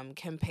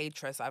 Kim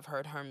Petras, I've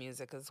heard her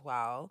music as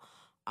well.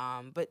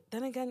 But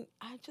then again,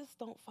 I just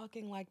don't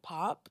fucking like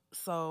pop,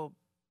 so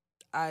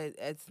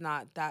it's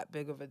not that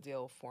big of a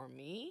deal for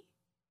me.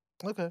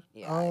 okay.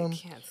 Yeah, I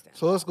can't stand.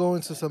 So let's go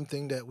into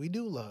something that we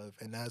do love,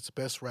 and that's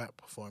best rap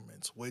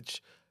performance,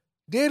 which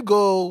did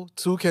go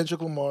to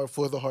Kendrick Lamar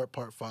for The Heart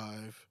Part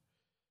 5.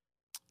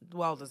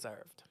 Well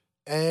deserved.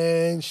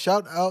 And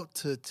shout out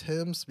to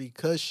Tim's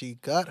because she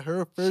got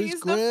her first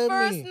She's Grammy. the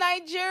first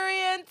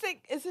Nigerian.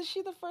 Isn't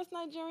she the first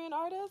Nigerian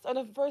artist or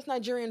the first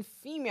Nigerian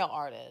female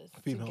artist?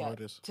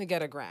 To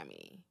get a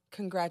Grammy.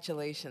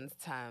 Congratulations,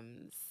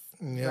 Thames.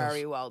 Yes.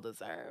 Very well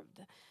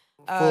deserved.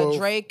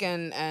 Drake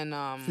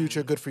and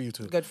Future, good for you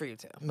too. Good for you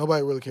too.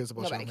 Nobody really cares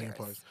about Charlamagne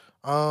parts.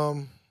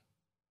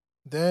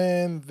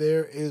 Then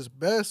there is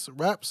best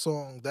rap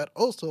song that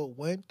also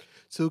went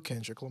to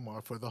Kendrick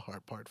Lamar for The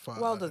Heart Part 5.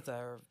 Well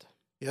deserved.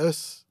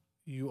 Yes,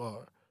 you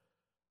are.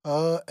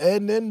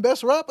 And then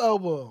best rap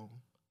album,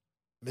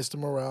 Mr.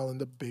 Morale and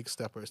the Big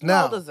Steppers.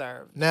 Now, well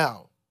deserved.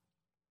 Now,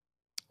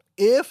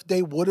 if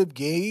they would have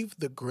gave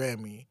the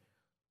Grammy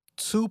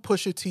to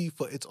Pusha T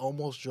for It's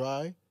Almost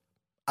Dry,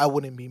 I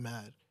wouldn't be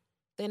mad.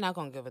 They're not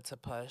gonna give it to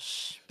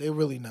Push. They're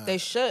really not. They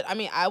should. I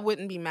mean, I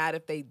wouldn't be mad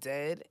if they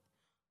did.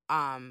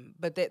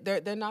 But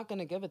they're not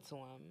gonna give it to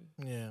him.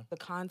 Yeah. The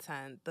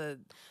content,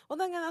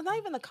 not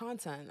even the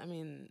content. I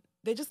mean,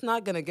 they're just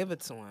not gonna give it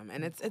to him,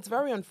 and it's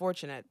very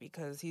unfortunate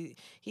because he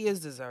is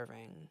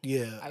deserving.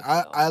 Yeah,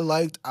 I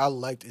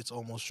liked It's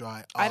Almost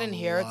Dry. I didn't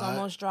hear It's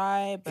Almost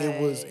Dry, but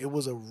it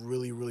was a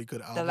really, really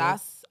good album. The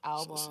last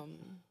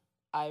album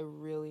I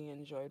really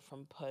enjoyed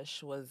from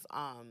Push was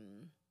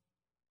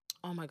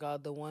oh my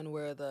God, the one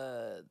where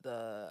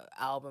the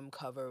album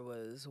cover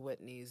was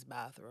Whitney's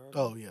bathroom.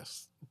 Oh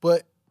yes,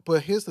 but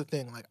here's the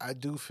thing. Like, I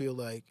do feel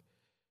like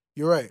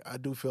you're right. I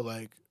do feel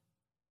like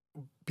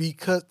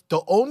because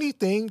the only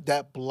thing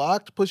that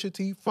blocked Pusha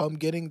T from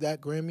getting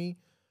that Grammy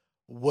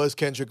was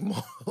Kendrick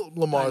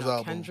Lamar's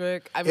album.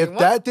 Kendrick. If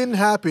that didn't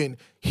happen,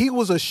 he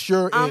was a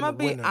sure-in winner. I'm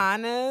gonna be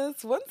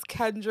honest. Once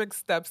Kendrick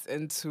steps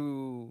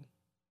into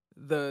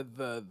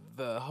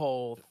the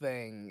whole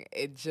thing,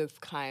 it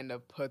just kind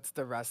of puts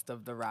the rest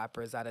of the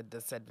rappers at a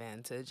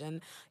disadvantage,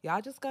 and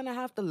y'all just gonna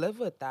have to live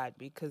with that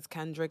because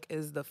Kendrick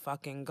is the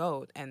fucking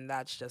GOAT, and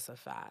that's just a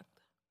fact.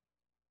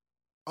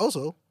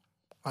 Also,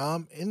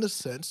 in the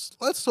sense,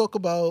 let's talk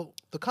about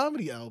the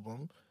comedy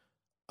album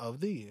of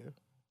the year.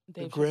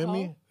 The Dave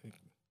Grammy, Chappelle?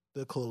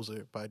 The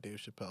Closer by Dave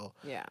Chappelle.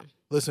 Yeah.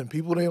 Listen,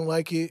 people didn't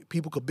like it.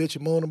 People could bitch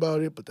and moan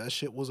about it, but that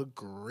shit was a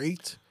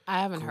great. I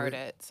haven't heard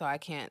it, so I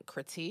can't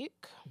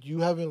critique. You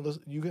haven't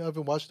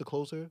watched The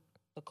Closer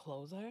The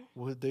Closer?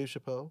 with Dave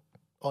Chappelle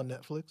on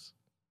Netflix?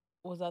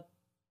 Was that,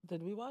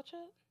 did we watch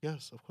it?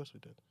 Yes, of course we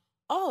did.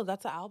 Oh,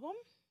 that's an album?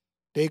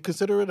 They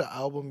consider it an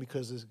album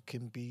because it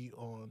can be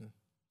on.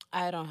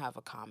 I don't have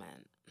a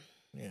comment.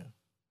 Yeah,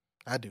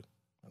 I do.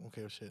 I don't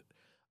care shit.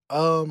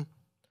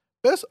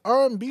 Best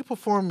R&B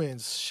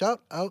performance.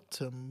 Shout out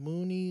to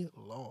Mooney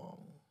Long.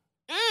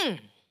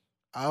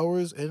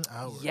 Hours and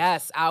hours.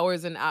 Yes,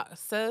 hours and hours.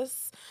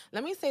 Sis,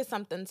 let me say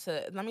something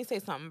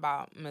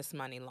about Miss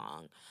Money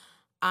Long.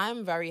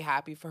 I'm very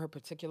happy for her,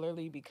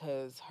 particularly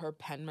because her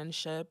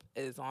penmanship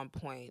is on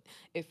point.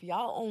 If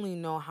y'all only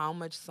know how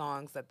much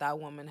songs that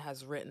woman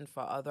has written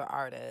for other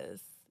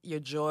artists, your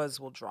jaws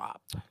will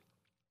drop.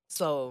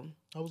 So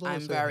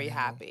I'm very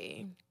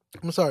happy.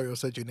 I'm sorry I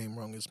said your name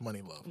wrong. It's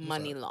Money Love.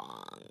 Money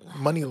Long.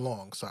 Money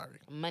Long, sorry.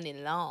 Money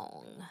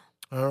Long.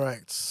 All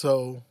right.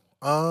 So,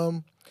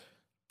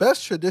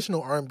 best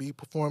traditional R&B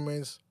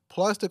performance,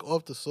 Plastic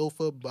Off the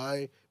Sofa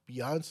by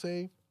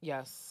Beyonce.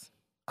 Yes.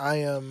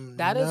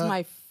 That is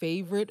my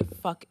favorite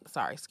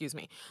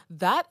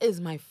That is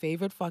my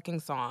favorite fucking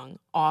song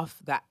off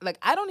that. Like,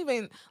 I'm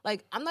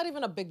not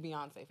even a big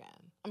Beyonce fan.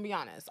 I'm be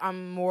honest.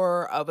 I'm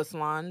more of a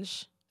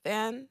Solange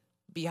fan.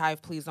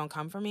 Beehive, Please Don't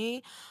Come For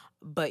Me.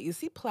 But you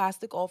see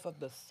Plastic off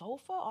the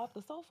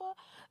sofa,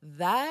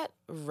 that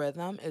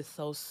rhythm is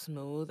so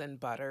smooth and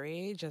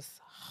buttery. Just,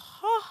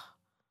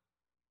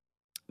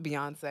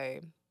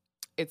 Beyonce,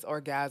 it's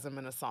orgasm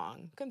in a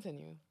song.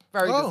 Continue.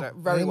 Very well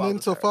deserved. And then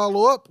to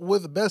follow up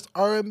with the best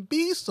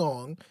R&B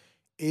song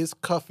is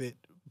Cuff It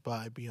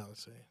by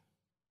Beyonce.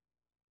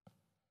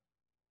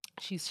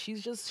 She's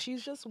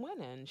just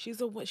winning.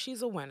 She's a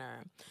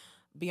winner.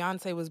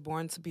 Beyonce was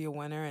born to be a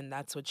winner, and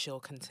that's what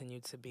she'll continue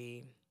to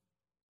be.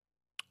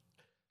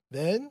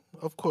 Then,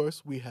 of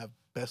course, we have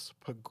best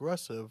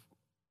progressive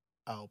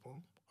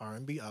album,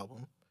 R&B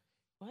album.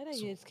 Why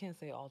you just can't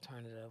say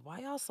alternative? Why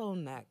y'all so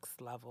next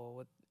level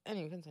with?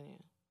 Anyway, continue.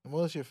 And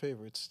what was your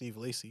favorite? Steve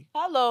Lacy.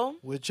 Hello.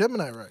 With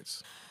Gemini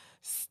Rights.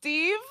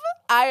 Steve,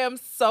 I am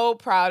so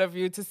proud of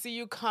you to see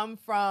you come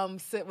from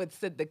Sid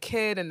the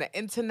Kid and the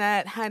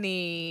internet,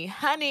 honey.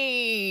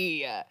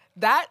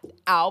 That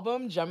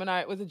album,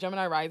 Gemini, was it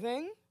Gemini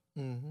Rising?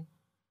 Mm-hmm.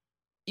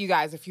 You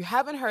guys, if you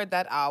haven't heard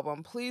that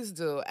album, please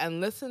do.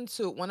 And listen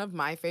to one of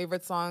my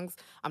favorite songs.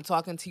 I'm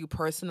talking to you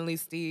personally,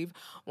 Steve.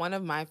 One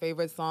of my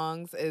favorite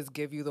songs is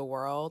Give You the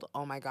World.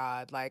 Oh my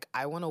God. Like,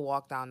 I want to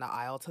walk down the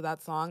aisle to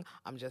that song.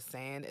 I'm just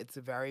saying, it's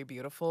very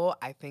beautiful.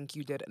 I think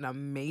you did an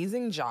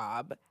amazing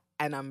job,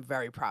 and I'm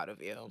very proud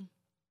of you.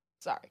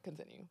 Sorry,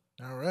 continue.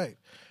 All right.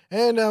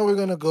 And now we're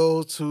going to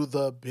go to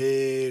the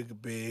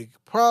big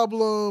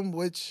problem,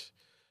 which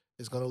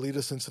is going to lead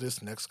us into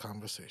this next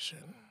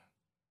conversation.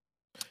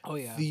 Oh,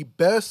 yeah. The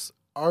best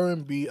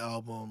R&B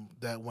album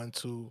that went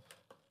to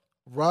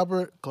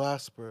Robert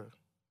Glasper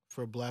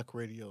for Black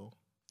Radio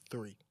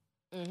 3.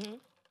 Mm-hmm.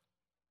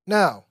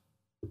 Now,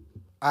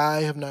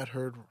 I have not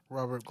heard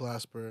Robert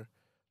Glasper,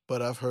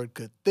 but I've heard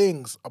good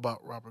things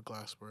about Robert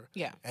Glasper.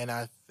 Yeah. And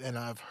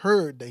I've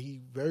heard that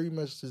he very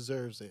much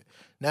deserves it.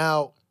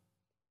 Now,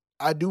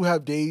 I do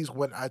have days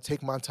when I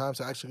take my time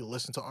to actually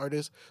listen to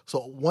artists. So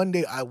one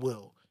day I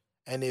will.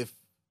 And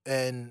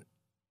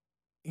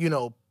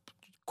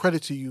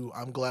credit to you.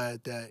 I'm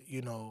glad that,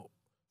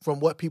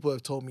 from what people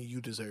have told me, you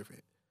deserve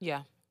it.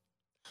 Yeah.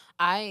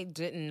 I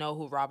didn't know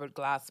who Robert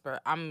Glasper.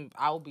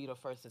 I'll be the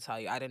first to tell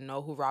you. I didn't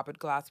know who Robert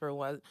Glasper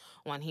was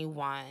when he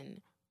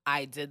won.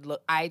 I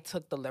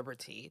took the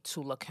liberty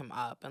to look him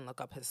up and look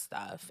up his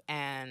stuff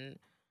and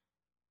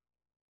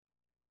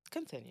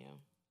continue.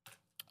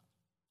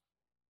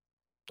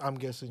 I'm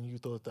guessing you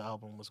thought the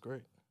album was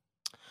great.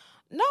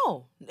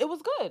 No, it was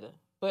good.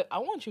 But I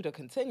want you to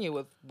continue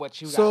with what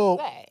you got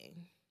to say.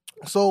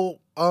 So,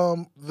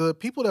 the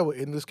people that were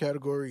in this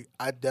category,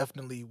 I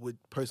definitely would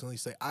personally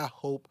say I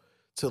hope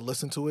to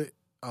listen to it,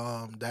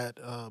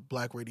 that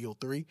Black Radio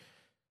 3.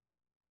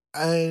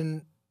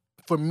 And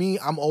for me,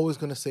 I'm always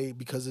going to say,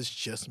 because it's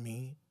just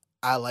me,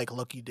 I like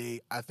Lucky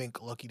Day. I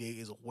think Lucky Day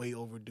is way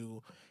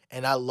overdue.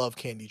 And I love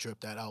Candy Drip,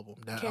 that album.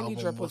 Candy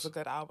Drip was a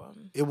good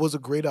album. It was a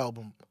great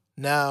album.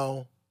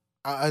 Now,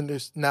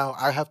 Now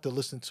I have to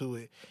listen to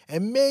it.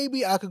 And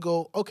maybe I could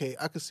go, okay,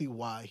 I could see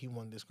why he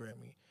won this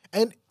Grammy.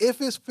 And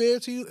if it's fair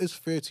to you, it's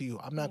fair to you.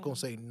 I'm not going to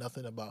say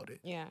nothing about it.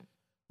 Yeah.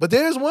 But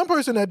there's one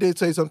person that did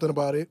say something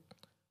about it.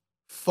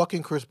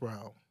 Fucking Chris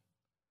Brown.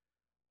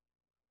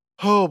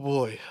 Oh,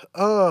 boy.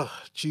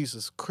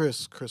 Jesus.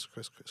 Chris.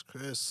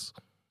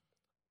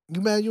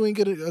 You mad you ain't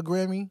get a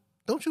Grammy?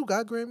 Don't you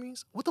got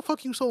Grammys? What the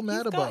fuck you so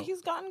mad about?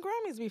 He's gotten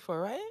Grammys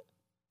before, right?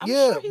 I'm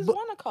sure he's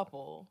won a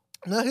couple.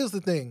 Now, here's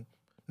the thing.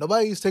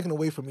 Nobody's taking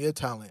away from your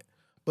talent.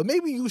 But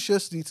maybe you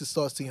just need to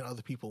start seeing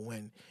other people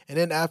win. And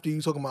then after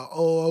you talking about, I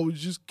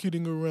was just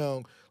kidding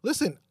around.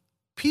 Listen,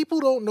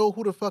 people don't know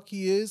who the fuck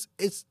he is,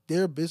 it's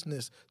their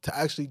business to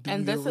actually do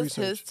and your this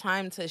research. is his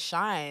time to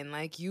shine.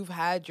 Like, you've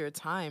had your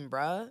time,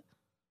 bruh.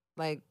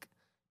 Like,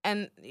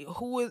 and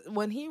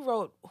when he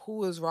wrote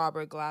Who is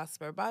Robert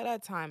Glasper, by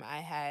that time I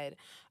had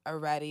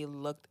already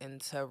looked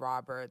into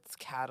Robert's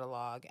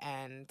catalog.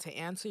 And to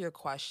answer your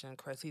question,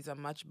 Chris, he's a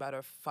much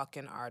better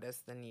fucking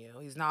artist than you.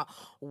 He's not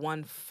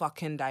one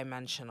fucking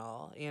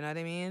dimensional. You know what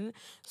I mean?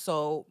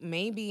 So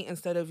maybe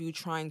instead of you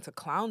trying to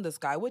clown this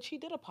guy, which he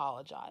did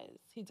apologize.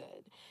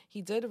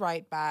 He did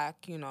write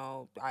back,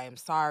 I am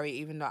sorry,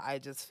 even though I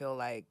just feel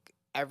like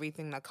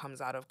everything that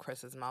comes out of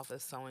Chris's mouth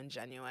is so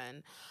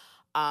ingenuine.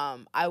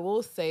 I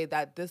will say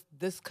that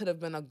this could have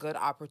been a good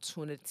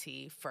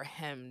opportunity for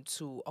him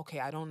to, okay,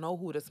 I don't know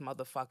who this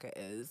motherfucker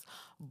is,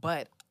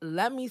 but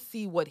let me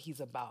see what he's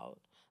about.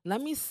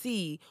 Let me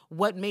see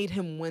what made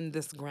him win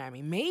this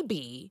Grammy.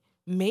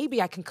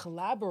 Maybe I can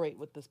collaborate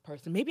with this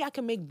person. Maybe I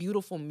can make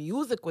beautiful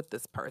music with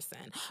this person.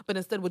 But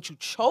instead, what you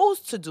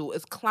chose to do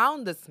is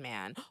clown this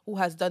man who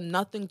has done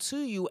nothing to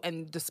you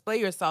and display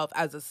yourself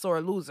as a sore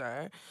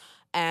loser.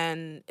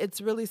 And it's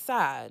really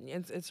sad.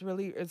 It's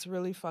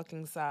really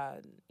fucking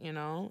sad, And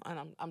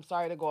I'm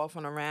sorry to go off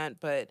on a rant,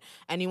 but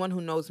anyone who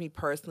knows me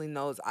personally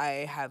knows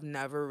I have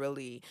never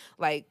really,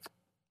 like,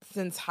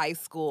 since high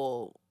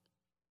school,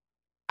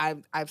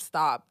 I've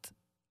stopped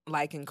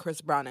liking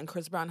Chris Brown, and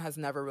Chris Brown has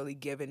never really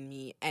given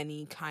me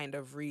any kind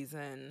of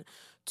reason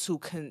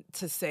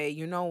to say,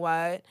 you know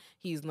what,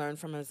 he's learned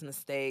from his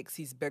mistakes,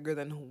 he's bigger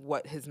than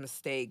what his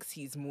mistakes,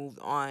 he's moved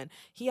on.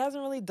 He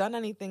hasn't really done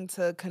anything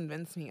to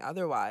convince me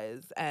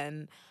otherwise.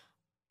 And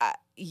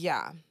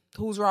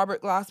who's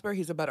Robert Glasper?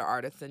 He's a better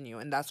artist than you,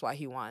 and that's why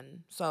he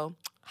won. So,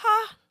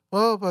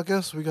 Well, I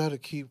guess we gotta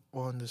keep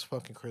on this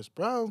fucking Chris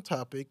Brown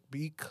topic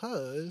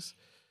because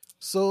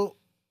so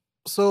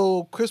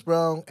Chris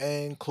Brown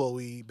and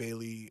Chloe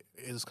Bailey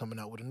is coming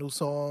out with a new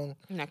song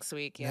next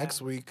week.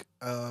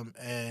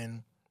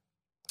 And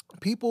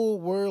people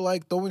were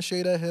like throwing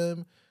shade at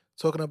him,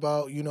 talking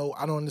about,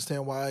 I don't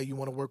understand why you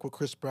want to work with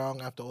Chris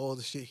Brown after all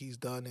the shit he's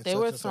done. They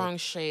were throwing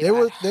shade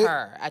at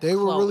her. They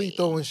were really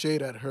throwing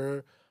shade at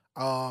her.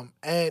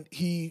 And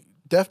he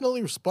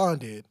definitely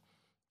responded,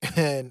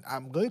 and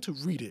I'm going to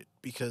read it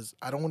because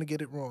I don't want to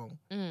get it wrong.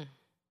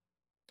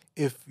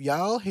 If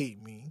y'all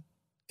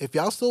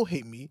still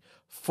hate me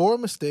for a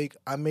mistake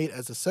I made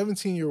as a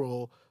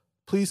 17-year-old,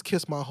 please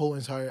kiss my whole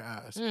entire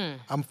ass.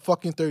 I'm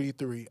fucking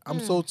 33. I'm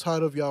so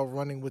tired of y'all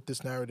running with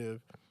this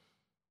narrative.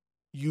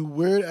 You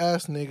weird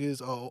ass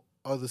niggas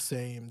are the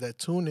same that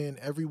tune in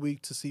every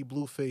week to see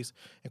Blueface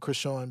and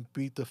Krishan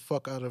beat the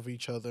fuck out of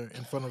each other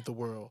in front of the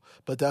world.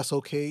 But that's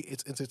okay.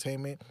 It's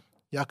entertainment.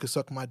 Y'all can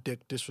suck my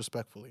dick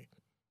disrespectfully.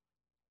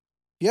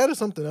 He added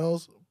something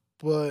else,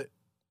 but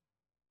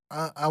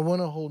I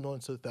want to hold on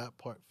to that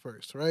part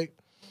first, right?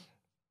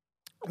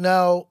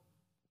 Now,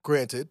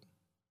 granted,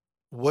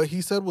 what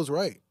he said was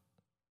right.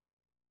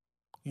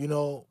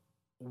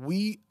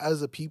 We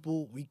as a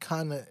people, we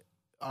kind of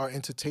are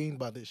entertained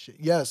by this shit.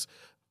 Yes,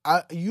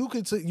 you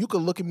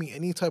could look at me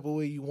any type of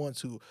way you want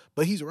to,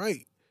 but he's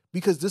right.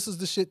 Because this is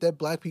the shit that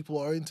black people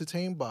are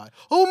entertained by.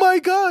 Oh my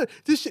God,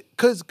 this shit,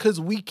 because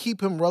we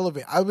keep him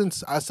relevant.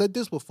 I said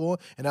this before,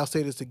 and I'll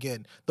say this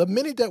again. The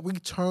minute that we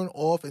turn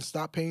off and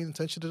stop paying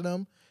attention to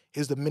them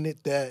is the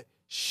minute that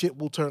shit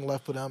will turn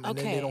left for them, and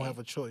then they don't have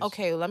a choice.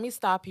 Okay, let me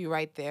stop you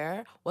right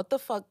there. What the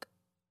fuck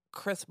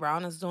Chris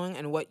Brown is doing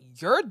and what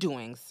you're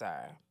doing,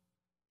 sir,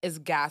 is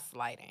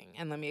gaslighting.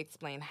 And let me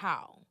explain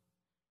how.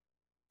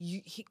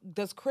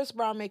 Does Chris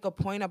Brown make a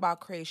point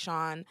about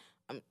Krishan?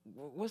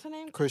 What's her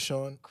name?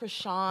 Krishan.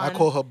 Krishan. I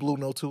call her Blue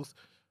No Tooth.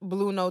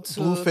 Blue No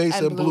Tooth. Blueface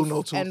and Blue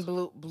No Tooth. And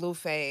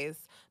Blueface.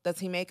 Does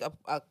he make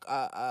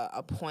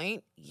a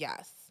point?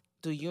 Yes.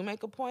 Do you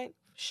make a point?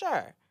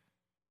 Sure.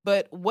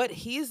 But what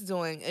he's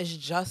doing is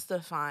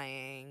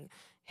justifying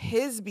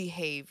his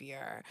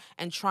behavior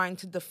and trying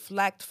to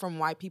deflect from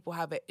why people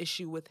have an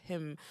issue with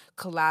him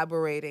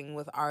collaborating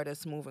with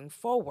artists moving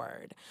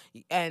forward.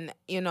 And,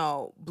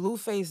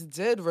 Blueface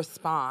did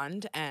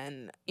respond,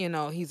 and,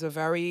 he's a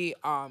very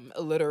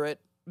illiterate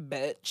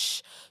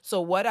bitch. So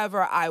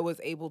whatever I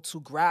was able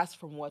to grasp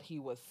from what he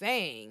was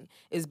saying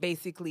is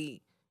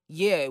basically,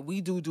 yeah,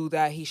 we do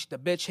that. The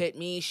bitch hit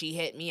me, she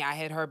hit me, I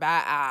hit her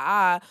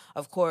back,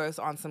 of course,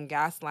 on some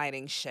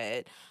gaslighting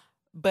shit.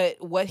 But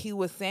what he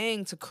was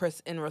saying to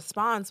Chris in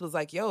response was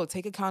like, yo,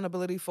 take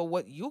accountability for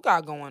what you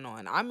got going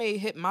on. I may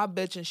hit my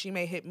bitch and she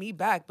may hit me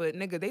back, but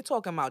nigga, they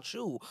talking about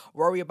you,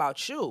 worry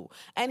about you.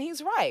 And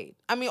he's right.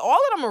 I mean, all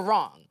of them are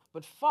wrong,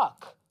 but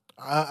fuck.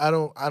 I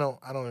don't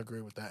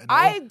agree with that.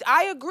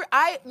 I agree.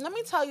 Let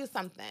me tell you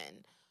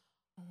something.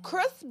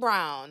 Chris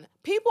Brown,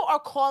 people are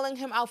calling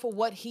him out for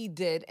what he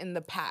did in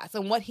the past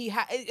and what he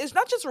had. It's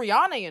not just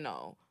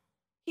Rihanna,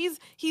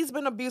 He's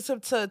been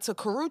abusive to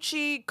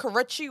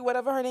Karuchi,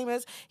 whatever her name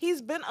is.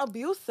 He's been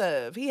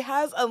abusive. He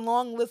has a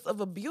long list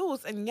of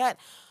abuse, and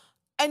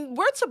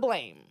we're to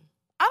blame.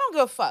 I don't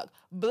give a fuck.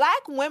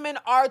 Black women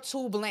are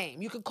to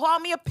blame. You can call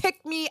me a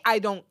pick-me. I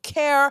don't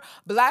care.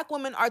 Black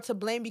women are to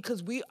blame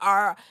because we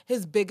are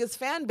his biggest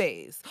fan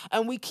base.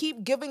 And we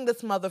keep giving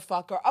this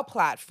motherfucker a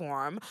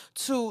platform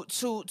to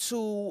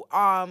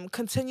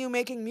continue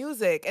making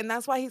music. And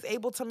that's why he's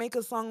able to make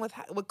a song with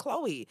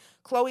Chloe.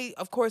 Chloe,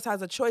 of course,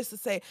 has a choice to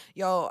say,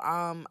 yo,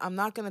 I'm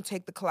not going to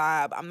take the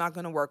collab. I'm not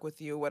going to work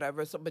with you,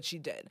 whatever. So, but she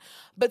did.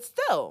 But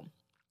still,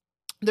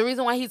 the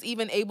reason why he's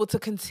even able to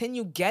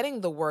continue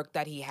getting the work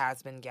that he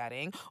has been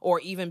getting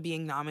or even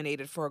being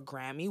nominated for a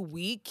Grammy,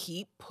 we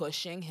keep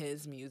pushing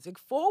his music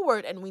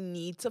forward, and we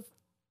need to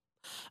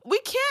we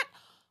can't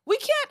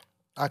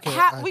I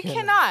can't. we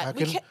cannot.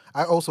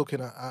 I also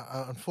cannot.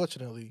 I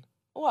unfortunately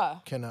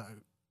What? cannot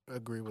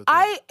agree with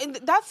that. And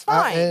that's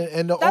fine.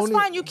 That's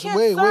fine. You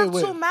can't serve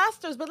two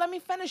masters. But let me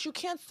finish. You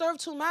can't serve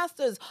two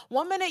masters.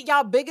 One minute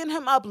y'all bigging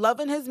him up,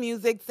 loving his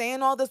music,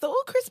 saying all this.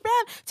 Oh, Chris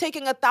Brown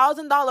taking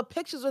 $1,000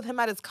 pictures with him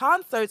at his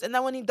concerts, and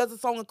then when he does a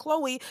song with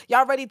Chloe,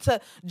 y'all ready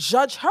to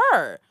judge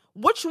her.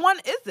 Which one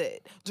is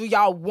it? Do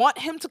y'all want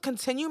him to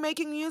continue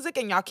making music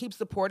and y'all keep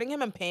supporting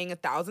him and paying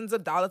thousands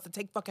of dollars to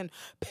take fucking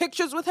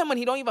pictures with him when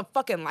he don't even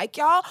fucking like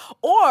y'all?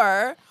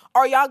 Or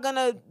are y'all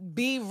gonna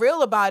be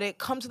real about it,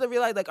 come to the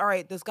realize like, all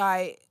right, this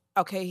guy,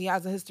 okay, he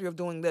has a history of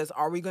doing this.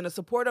 Are we gonna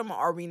support him or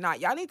are we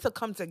not? Y'all need to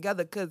come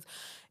together because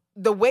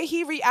the way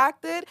he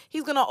reacted,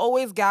 he's gonna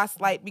always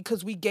gaslight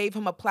because we gave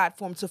him a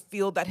platform to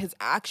feel that his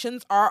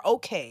actions are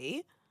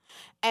okay.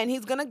 And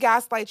he's going to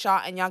gaslight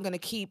y'all, and y'all going to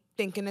keep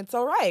thinking it's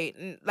all right.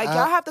 And, like,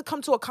 y'all have to come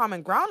to a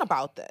common ground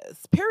about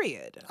this,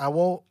 period. I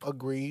won't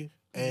agree,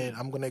 and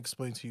I'm going to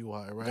explain to you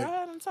why, right? Go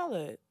ahead and tell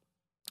it.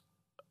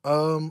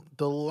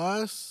 The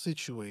last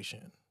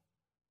situation,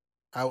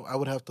 I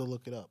would have to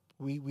look it up.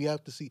 We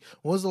have to see.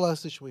 What was the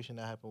last situation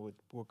that happened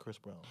with Chris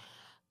Brown?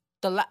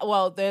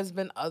 Well, there's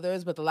been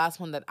others, but the last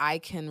one that I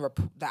can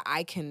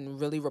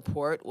really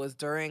report was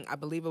I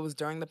believe it was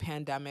during the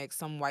pandemic.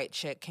 Some white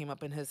chick came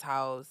up in his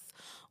house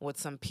with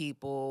some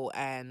people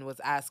and was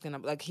asking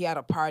him, like, he had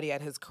a party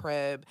at his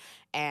crib,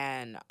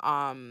 and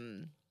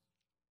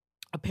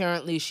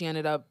apparently she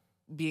ended up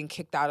being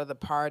kicked out of the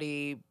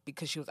party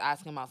because she was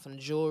asking about some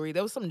jewelry.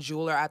 There was some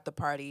jeweler at the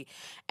party,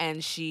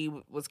 and she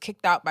was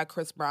kicked out by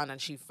Chris Brown, and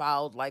she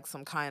filed like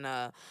some kind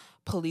of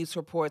police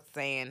report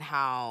saying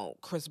how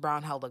Chris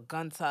Brown held a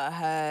gun to her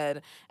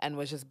head and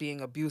was just being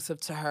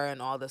abusive to her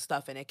and all this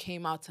stuff, and it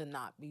came out to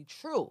not be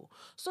true.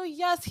 So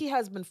yes, he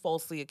has been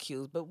falsely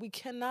accused, but we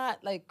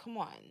cannot, like, come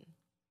on.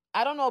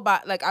 I don't know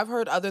about, like, I've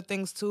heard other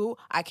things too.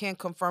 I can't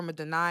confirm or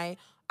deny.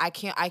 I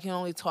can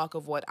only talk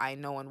of what I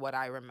know and what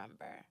I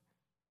remember.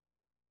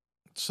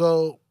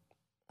 So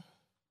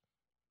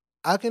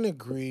I can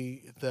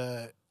agree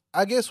that,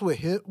 I guess with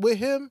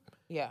him,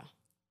 yeah.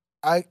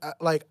 I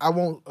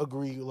won't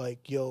agree,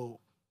 like, yo,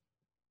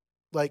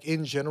 like,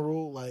 in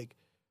general, like,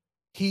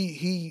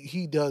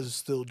 he does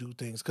still do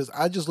things, because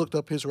I just looked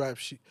up his rap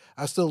sheet.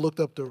 I still looked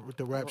up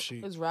the rap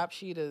sheet. His rap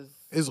sheet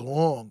is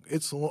long.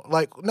 It's long.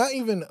 Like, not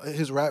even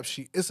his rap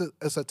sheet. It's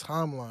a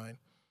timeline.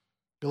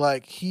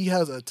 Like, he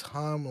has a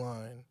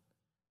timeline,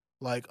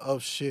 like,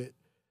 of shit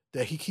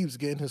that he keeps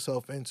getting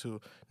himself into.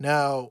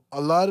 Now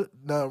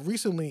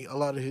recently, a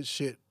lot of his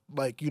shit,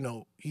 like, you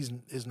know,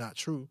 is not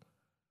true.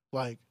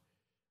 Like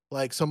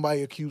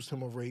somebody accused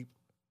him of rape,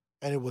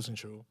 and it wasn't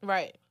true.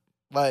 Right.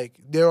 Like,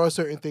 there are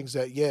certain things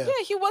that, yeah.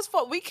 Yeah, he was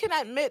we can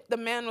admit the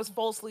man was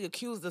falsely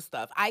accused of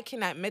stuff. I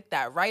can admit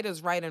that. Right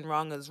is right and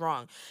wrong is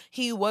wrong.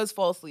 He was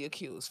falsely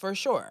accused, for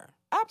sure.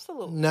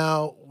 Absolutely.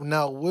 Now,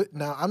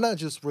 I'm not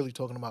just really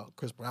talking about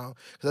Chris Brown,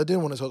 because I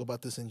didn't want to talk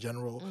about this in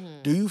general.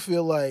 Mm-hmm. Do you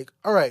feel like,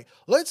 all right,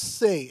 let's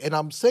say, and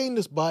I'm saying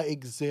this by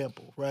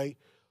example, right?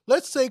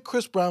 Let's say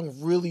Chris Brown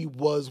really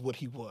was what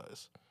he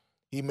was.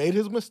 He made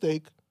his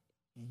mistake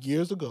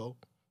years ago,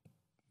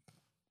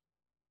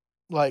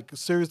 like,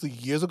 seriously,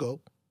 years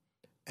ago,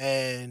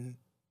 and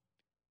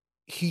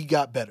he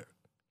got better.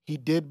 He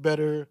did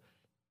better.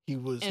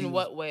 In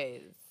what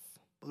ways?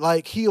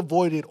 Like, he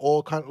avoided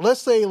all kind. Let's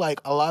say,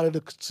 like, a lot of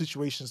the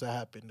situations that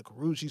happened, the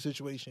Karuchi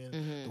situation,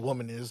 mm-hmm. the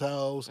woman in his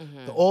house,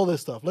 mm-hmm. all this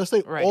stuff. Let's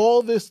say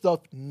all this stuff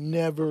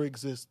never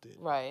existed.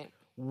 Right.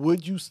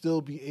 Would you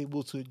still be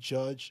able to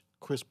judge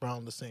Chris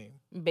Brown the same?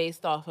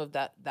 Based off of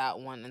that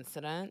one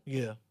incident?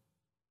 Yeah.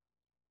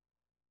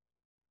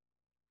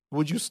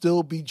 Would you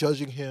still be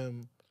judging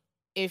him?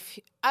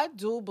 I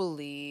do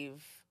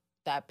believe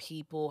that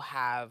people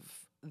have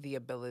the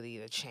ability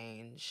to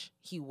change.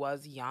 He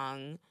was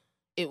young.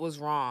 It was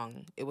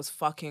wrong. It was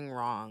fucking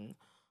wrong.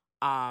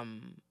 I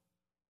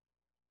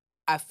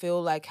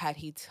feel like had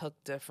he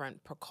took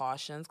different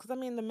precautions, because, I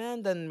mean, the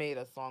man done made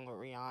a song with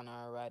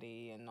Rihanna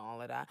already and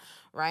all of that,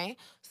 right?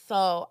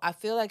 So I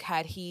feel like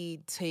had he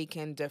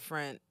taken a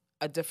different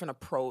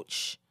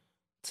approach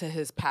to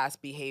his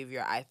past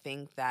behavior, I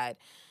think that,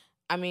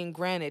 I mean,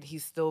 granted,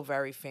 he's still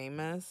very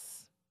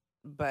famous,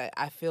 but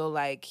I feel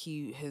like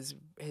his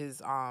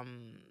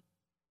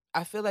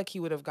I feel like he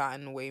would have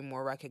gotten way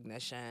more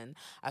recognition.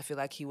 I feel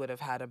like he would have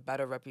had a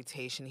better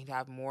reputation. He'd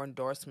have more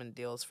endorsement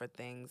deals for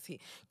things.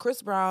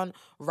 Chris Brown,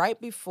 right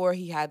before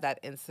he had that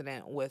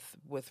incident with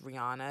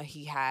Rihanna,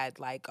 he had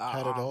like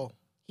Had it all.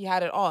 he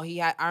had it all.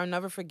 I'll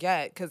never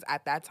forget, because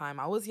at that time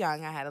I was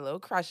young. I had a little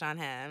crush on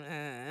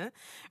him.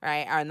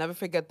 Right? I'll never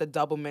forget the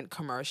Double Mint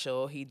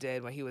commercial he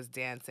did when he was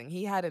dancing.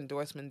 He had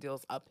endorsement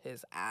deals up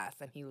his ass,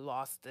 and he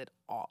lost it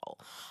all.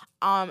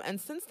 And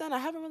since then, I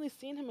haven't really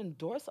seen him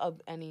endorse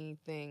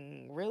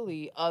anything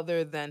really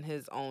other than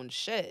his own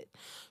shit.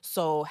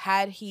 So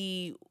had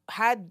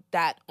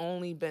that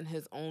only been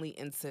his only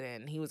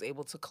incident, he was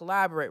able to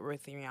collaborate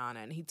with Rihanna,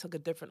 and he took a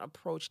different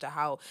approach to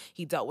how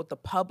he dealt with the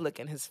public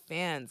and his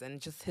fans, and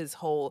just his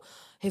whole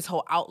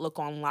outlook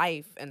on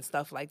life and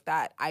stuff like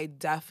that. I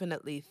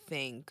definitely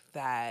think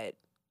that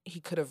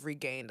he could have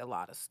regained a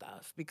lot of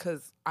stuff,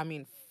 because I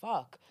mean,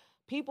 fuck.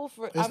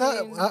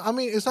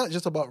 It's not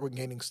just about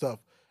regaining stuff.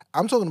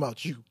 I'm talking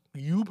about you.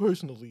 You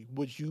personally,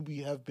 would you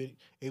have been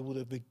able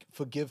to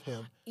forgive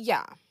him?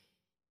 Yeah.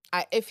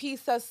 If he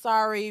says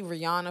sorry,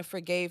 Rihanna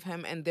forgave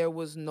him, and there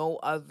was no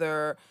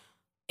other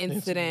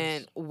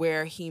incident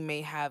where he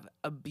may have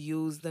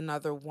abused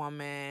another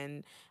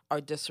woman or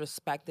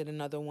disrespected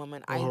another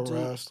woman,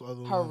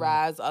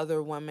 harassed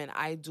other women,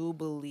 I do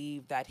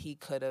believe that he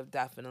could have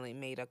definitely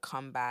made a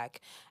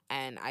comeback.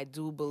 And I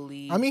do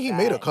believe he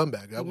made a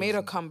comeback. He made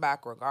a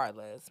comeback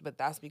regardless, but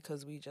that's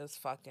because we just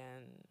fucking...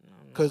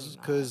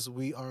 Because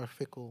we are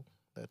fickle.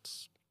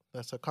 That's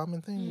a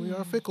common thing. We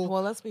are fickle.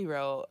 Well, let's be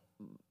real.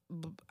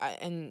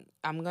 And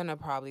I'm gonna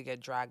probably get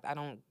dragged. I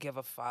don't give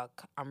a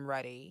fuck. I'm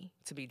ready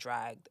to be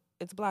dragged.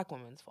 It's black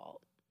women's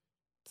fault.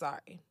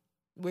 Sorry.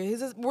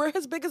 We're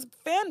his biggest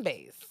fan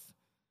base.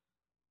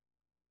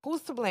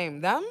 Who's to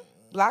blame? Them?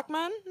 Black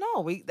men?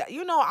 No,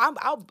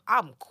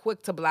 I'm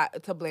quick to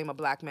blame a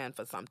black man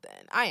for something.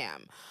 I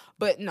am.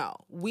 But no,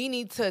 we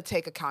need to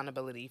take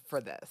accountability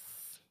for this.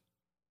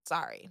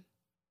 Sorry.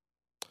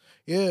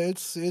 Yeah, it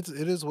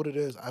is what it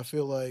is. I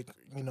feel like,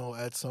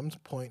 at some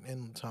point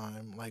in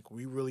time, like,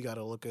 we really got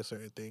to look at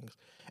certain things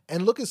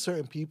and look at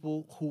certain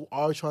people who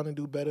are trying to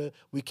do better.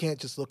 We can't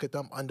just look at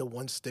them under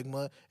one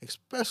stigma,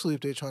 especially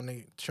if they're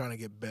trying to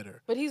get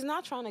better. But he's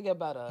not trying to get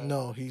better.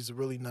 No, he's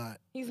really not.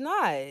 He's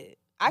not.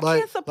 I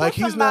can't support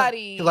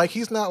somebody.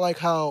 He's not like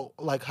how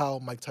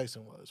Mike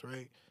Tyson was,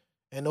 right?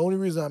 And the only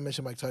reason I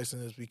mention Mike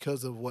Tyson is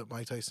because of what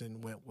Mike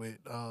Tyson went with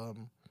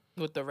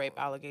the rape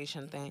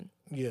allegation thing.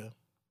 Yeah.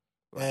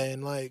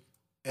 Right.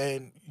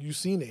 And you've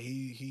seen it.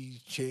 He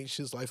changed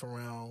his life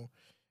around,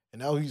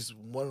 and now he's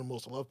one of the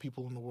most loved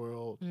people in the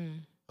world.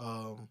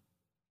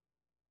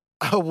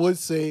 I would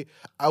say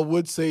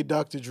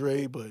Dr.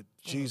 Dre, but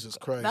Jesus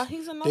Christ, now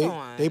he's another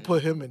one. They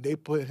put him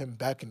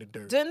back in the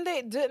dirt.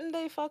 Didn't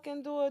they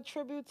fucking do a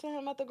tribute to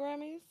him at the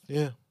Grammys?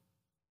 Yeah.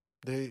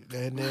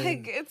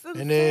 It's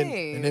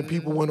insane. And then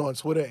people went on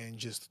Twitter and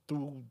just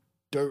threw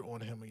dirt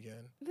on him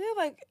again. They're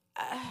like,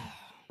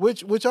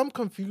 which I'm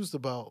confused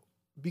about.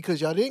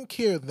 Because y'all didn't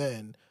care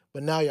then,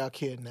 but now y'all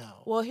care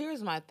now. Well,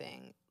 here's my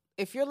thing.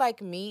 If you're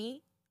like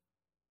me,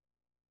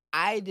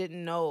 I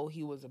didn't know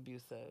he was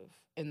abusive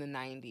in the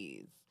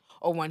 90s,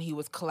 or when he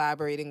was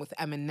collaborating with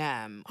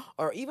Eminem,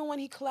 or even when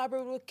he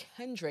collaborated with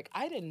Kendrick.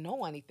 I didn't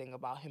know anything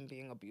about him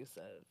being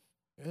abusive.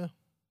 Yeah.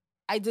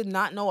 I did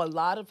not know. A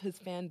lot of his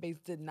fan base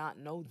did not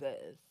know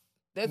this.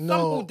 There's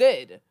some who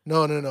did.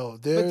 No.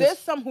 But there's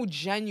some who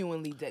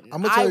genuinely didn't.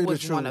 I'm going to tell you the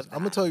truth. I'm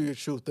going to tell you the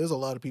truth. There's a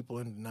lot of people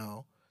in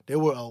denial. There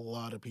were a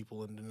lot of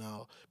people in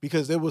denial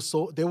because there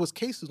was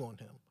cases on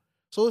him.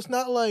 So it's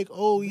not like,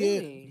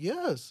 really?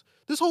 Yes.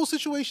 This whole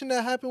situation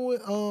that happened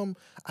with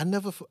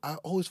I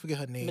always forget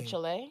her name.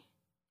 Michelet?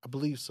 I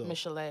believe so.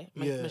 Michelet.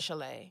 Yeah.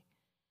 Michelet.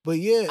 But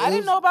yeah, I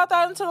didn't know about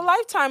that until the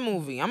Lifetime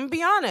movie. I'm gonna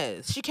be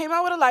honest. She came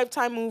out with a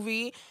Lifetime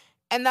movie,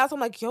 and that's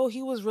when I'm like, yo,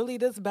 he was really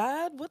this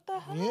bad? What the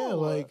hell? Yeah,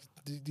 like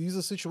these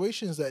are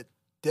situations that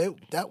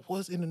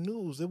was in the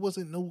news. There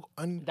wasn't no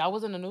that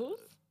was in the news?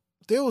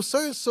 There was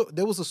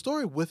a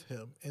story with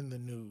him in the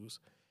news,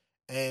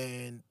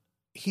 and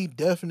he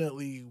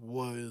definitely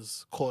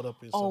was caught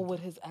up in something. Oh,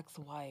 with his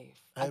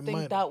ex-wife. I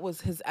think that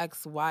was his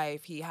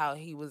ex-wife. How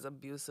he was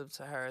abusive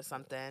to her or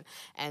something.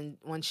 And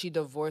when she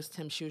divorced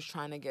him, she was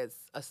trying to get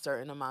a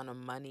certain amount of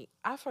money.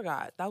 I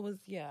forgot. I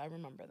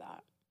remember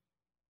that.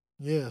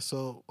 Yeah,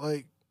 so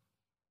like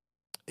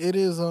it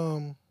is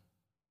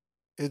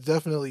it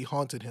definitely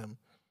haunted him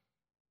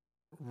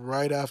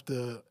right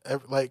after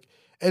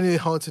and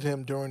it haunted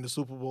him during the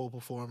Super Bowl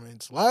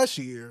performance last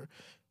year.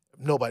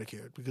 Nobody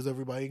cared because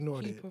everybody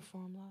ignored it. He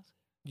performed last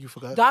year. You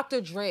forgot? Dr.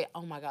 Dre.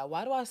 Oh my God.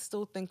 Why do I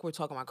still think we're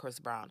talking about Chris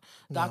Brown?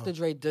 Dr.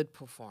 Dre did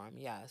perform,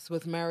 yes.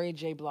 With Mary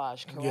J.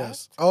 Blige, correct?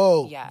 Yes.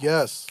 Oh,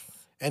 yes.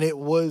 And it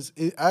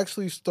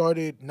actually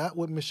started not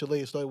with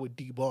Michelet, it started with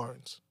Dee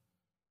Barnes.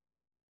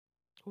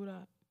 Who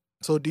that?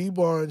 So Dee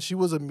Barnes, she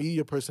was a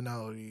media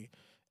personality,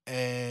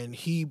 and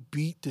he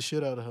beat the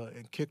shit out of her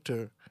and kicked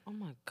her. Oh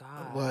my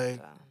God.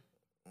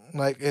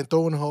 And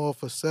throwing her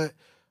off a set.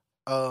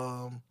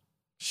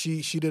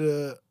 She did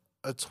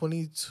a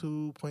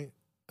 22 point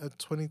a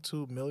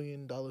 $22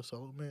 million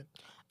settlement.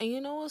 And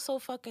you know what's so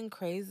fucking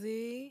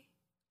crazy?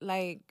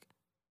 Like,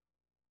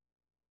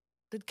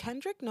 did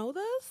Kendrick know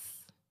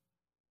this?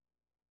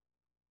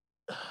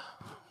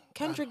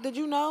 Kendrick, did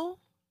you know?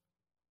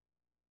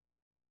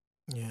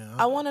 Yeah.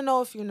 I want to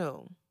know if you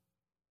knew.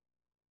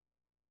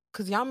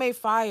 Because y'all made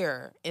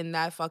fire in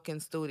that fucking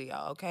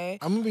studio, okay?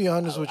 I'm going to be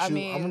honest with you. I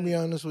mean, I'm going to be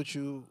honest with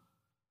you.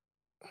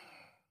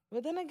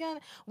 But then again,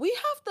 we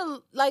have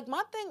to, like,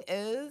 my thing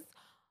is,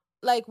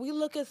 like, we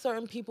look at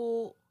certain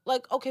people,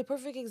 like, okay,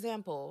 perfect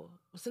example.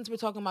 Since we're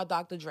talking about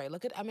Dr. Dre,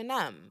 look at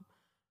Eminem.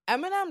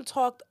 Eminem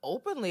talked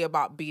openly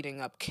about beating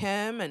up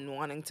Kim and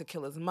wanting to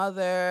kill his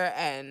mother,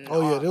 and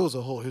Oh yeah, there was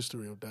a whole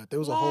history of that. There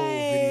was a whole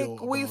video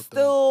about we that.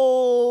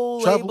 still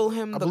label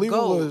him the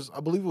GOAT.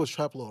 I believe it was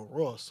Trap Lord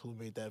Ross who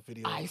made that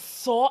video.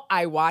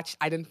 I watched.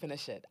 I didn't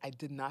finish it. I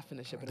did not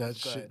finish it, but it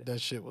was good.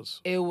 That shit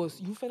was. It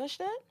was. You finished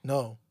it?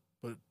 No,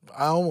 but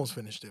I almost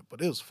finished it.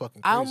 But it was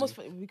fucking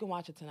crazy. We can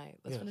watch it tonight.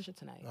 Let's finish it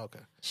tonight. Okay.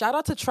 Shout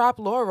out to Trap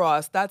Lord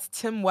Ross. That's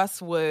Tim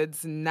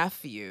Westwood's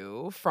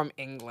nephew from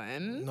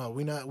England. No,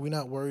 we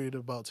not worried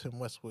about Tim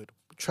Westwood.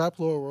 Trap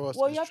Lord Ross.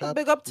 Well, you have to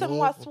big up Tim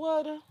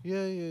Westwood.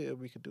 Yeah,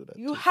 we could do that.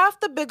 You have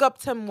to big up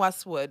Tim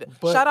Westwood.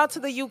 But, shout out to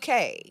the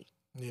UK.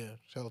 Yeah,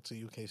 shout out to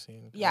the UK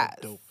scene. Yes.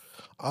 Dope.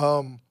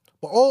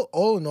 But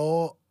all in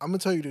all, I'm gonna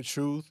tell you the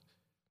truth.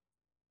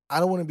 I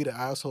don't want to be the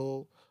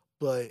asshole,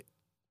 but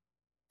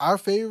our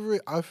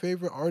favorite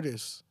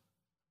artists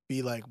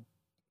be like,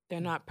 they're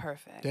not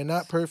perfect. They're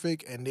not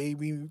perfect, and they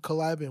be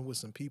collabing with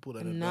some people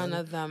that are none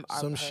of them are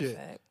some perfect.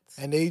 Shit,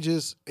 and they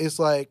just it's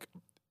like.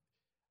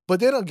 But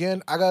then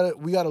again,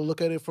 we gotta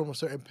look at it from a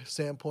certain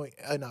standpoint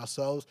in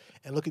ourselves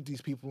and look at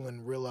these people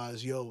and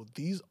realize, yo,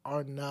 these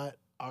are not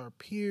our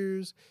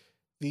peers.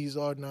 These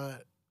aren't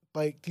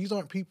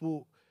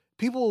people.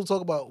 People will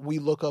talk about we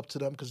look up to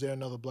them because they're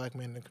another black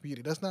man in the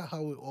community. That's not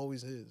how it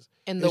always is.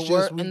 In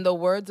the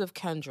words of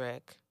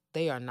Kendrick,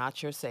 they are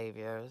not your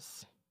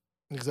saviors.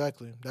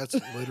 Exactly. That's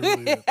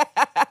literally it.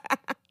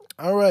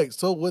 All right.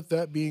 So with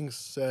that being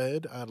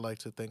said, I'd like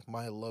to thank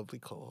my lovely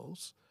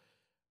co-host,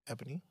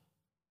 Ebony.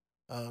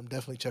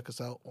 Definitely check us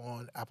out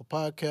on Apple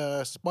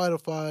Podcasts,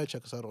 Spotify.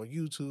 Check us out on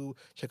YouTube.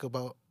 Check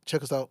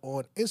us out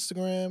on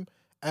Instagram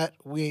at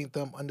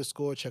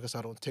 @WeAin'tThem_. Check us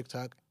out on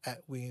TikTok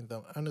at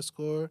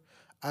 @WeAin'tThem_.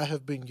 I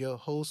have been your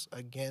host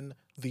again,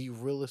 the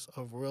realest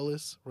of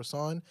realists,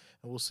 Rasan, and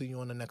we'll see you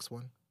on the next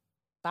one.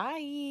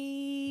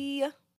 Bye.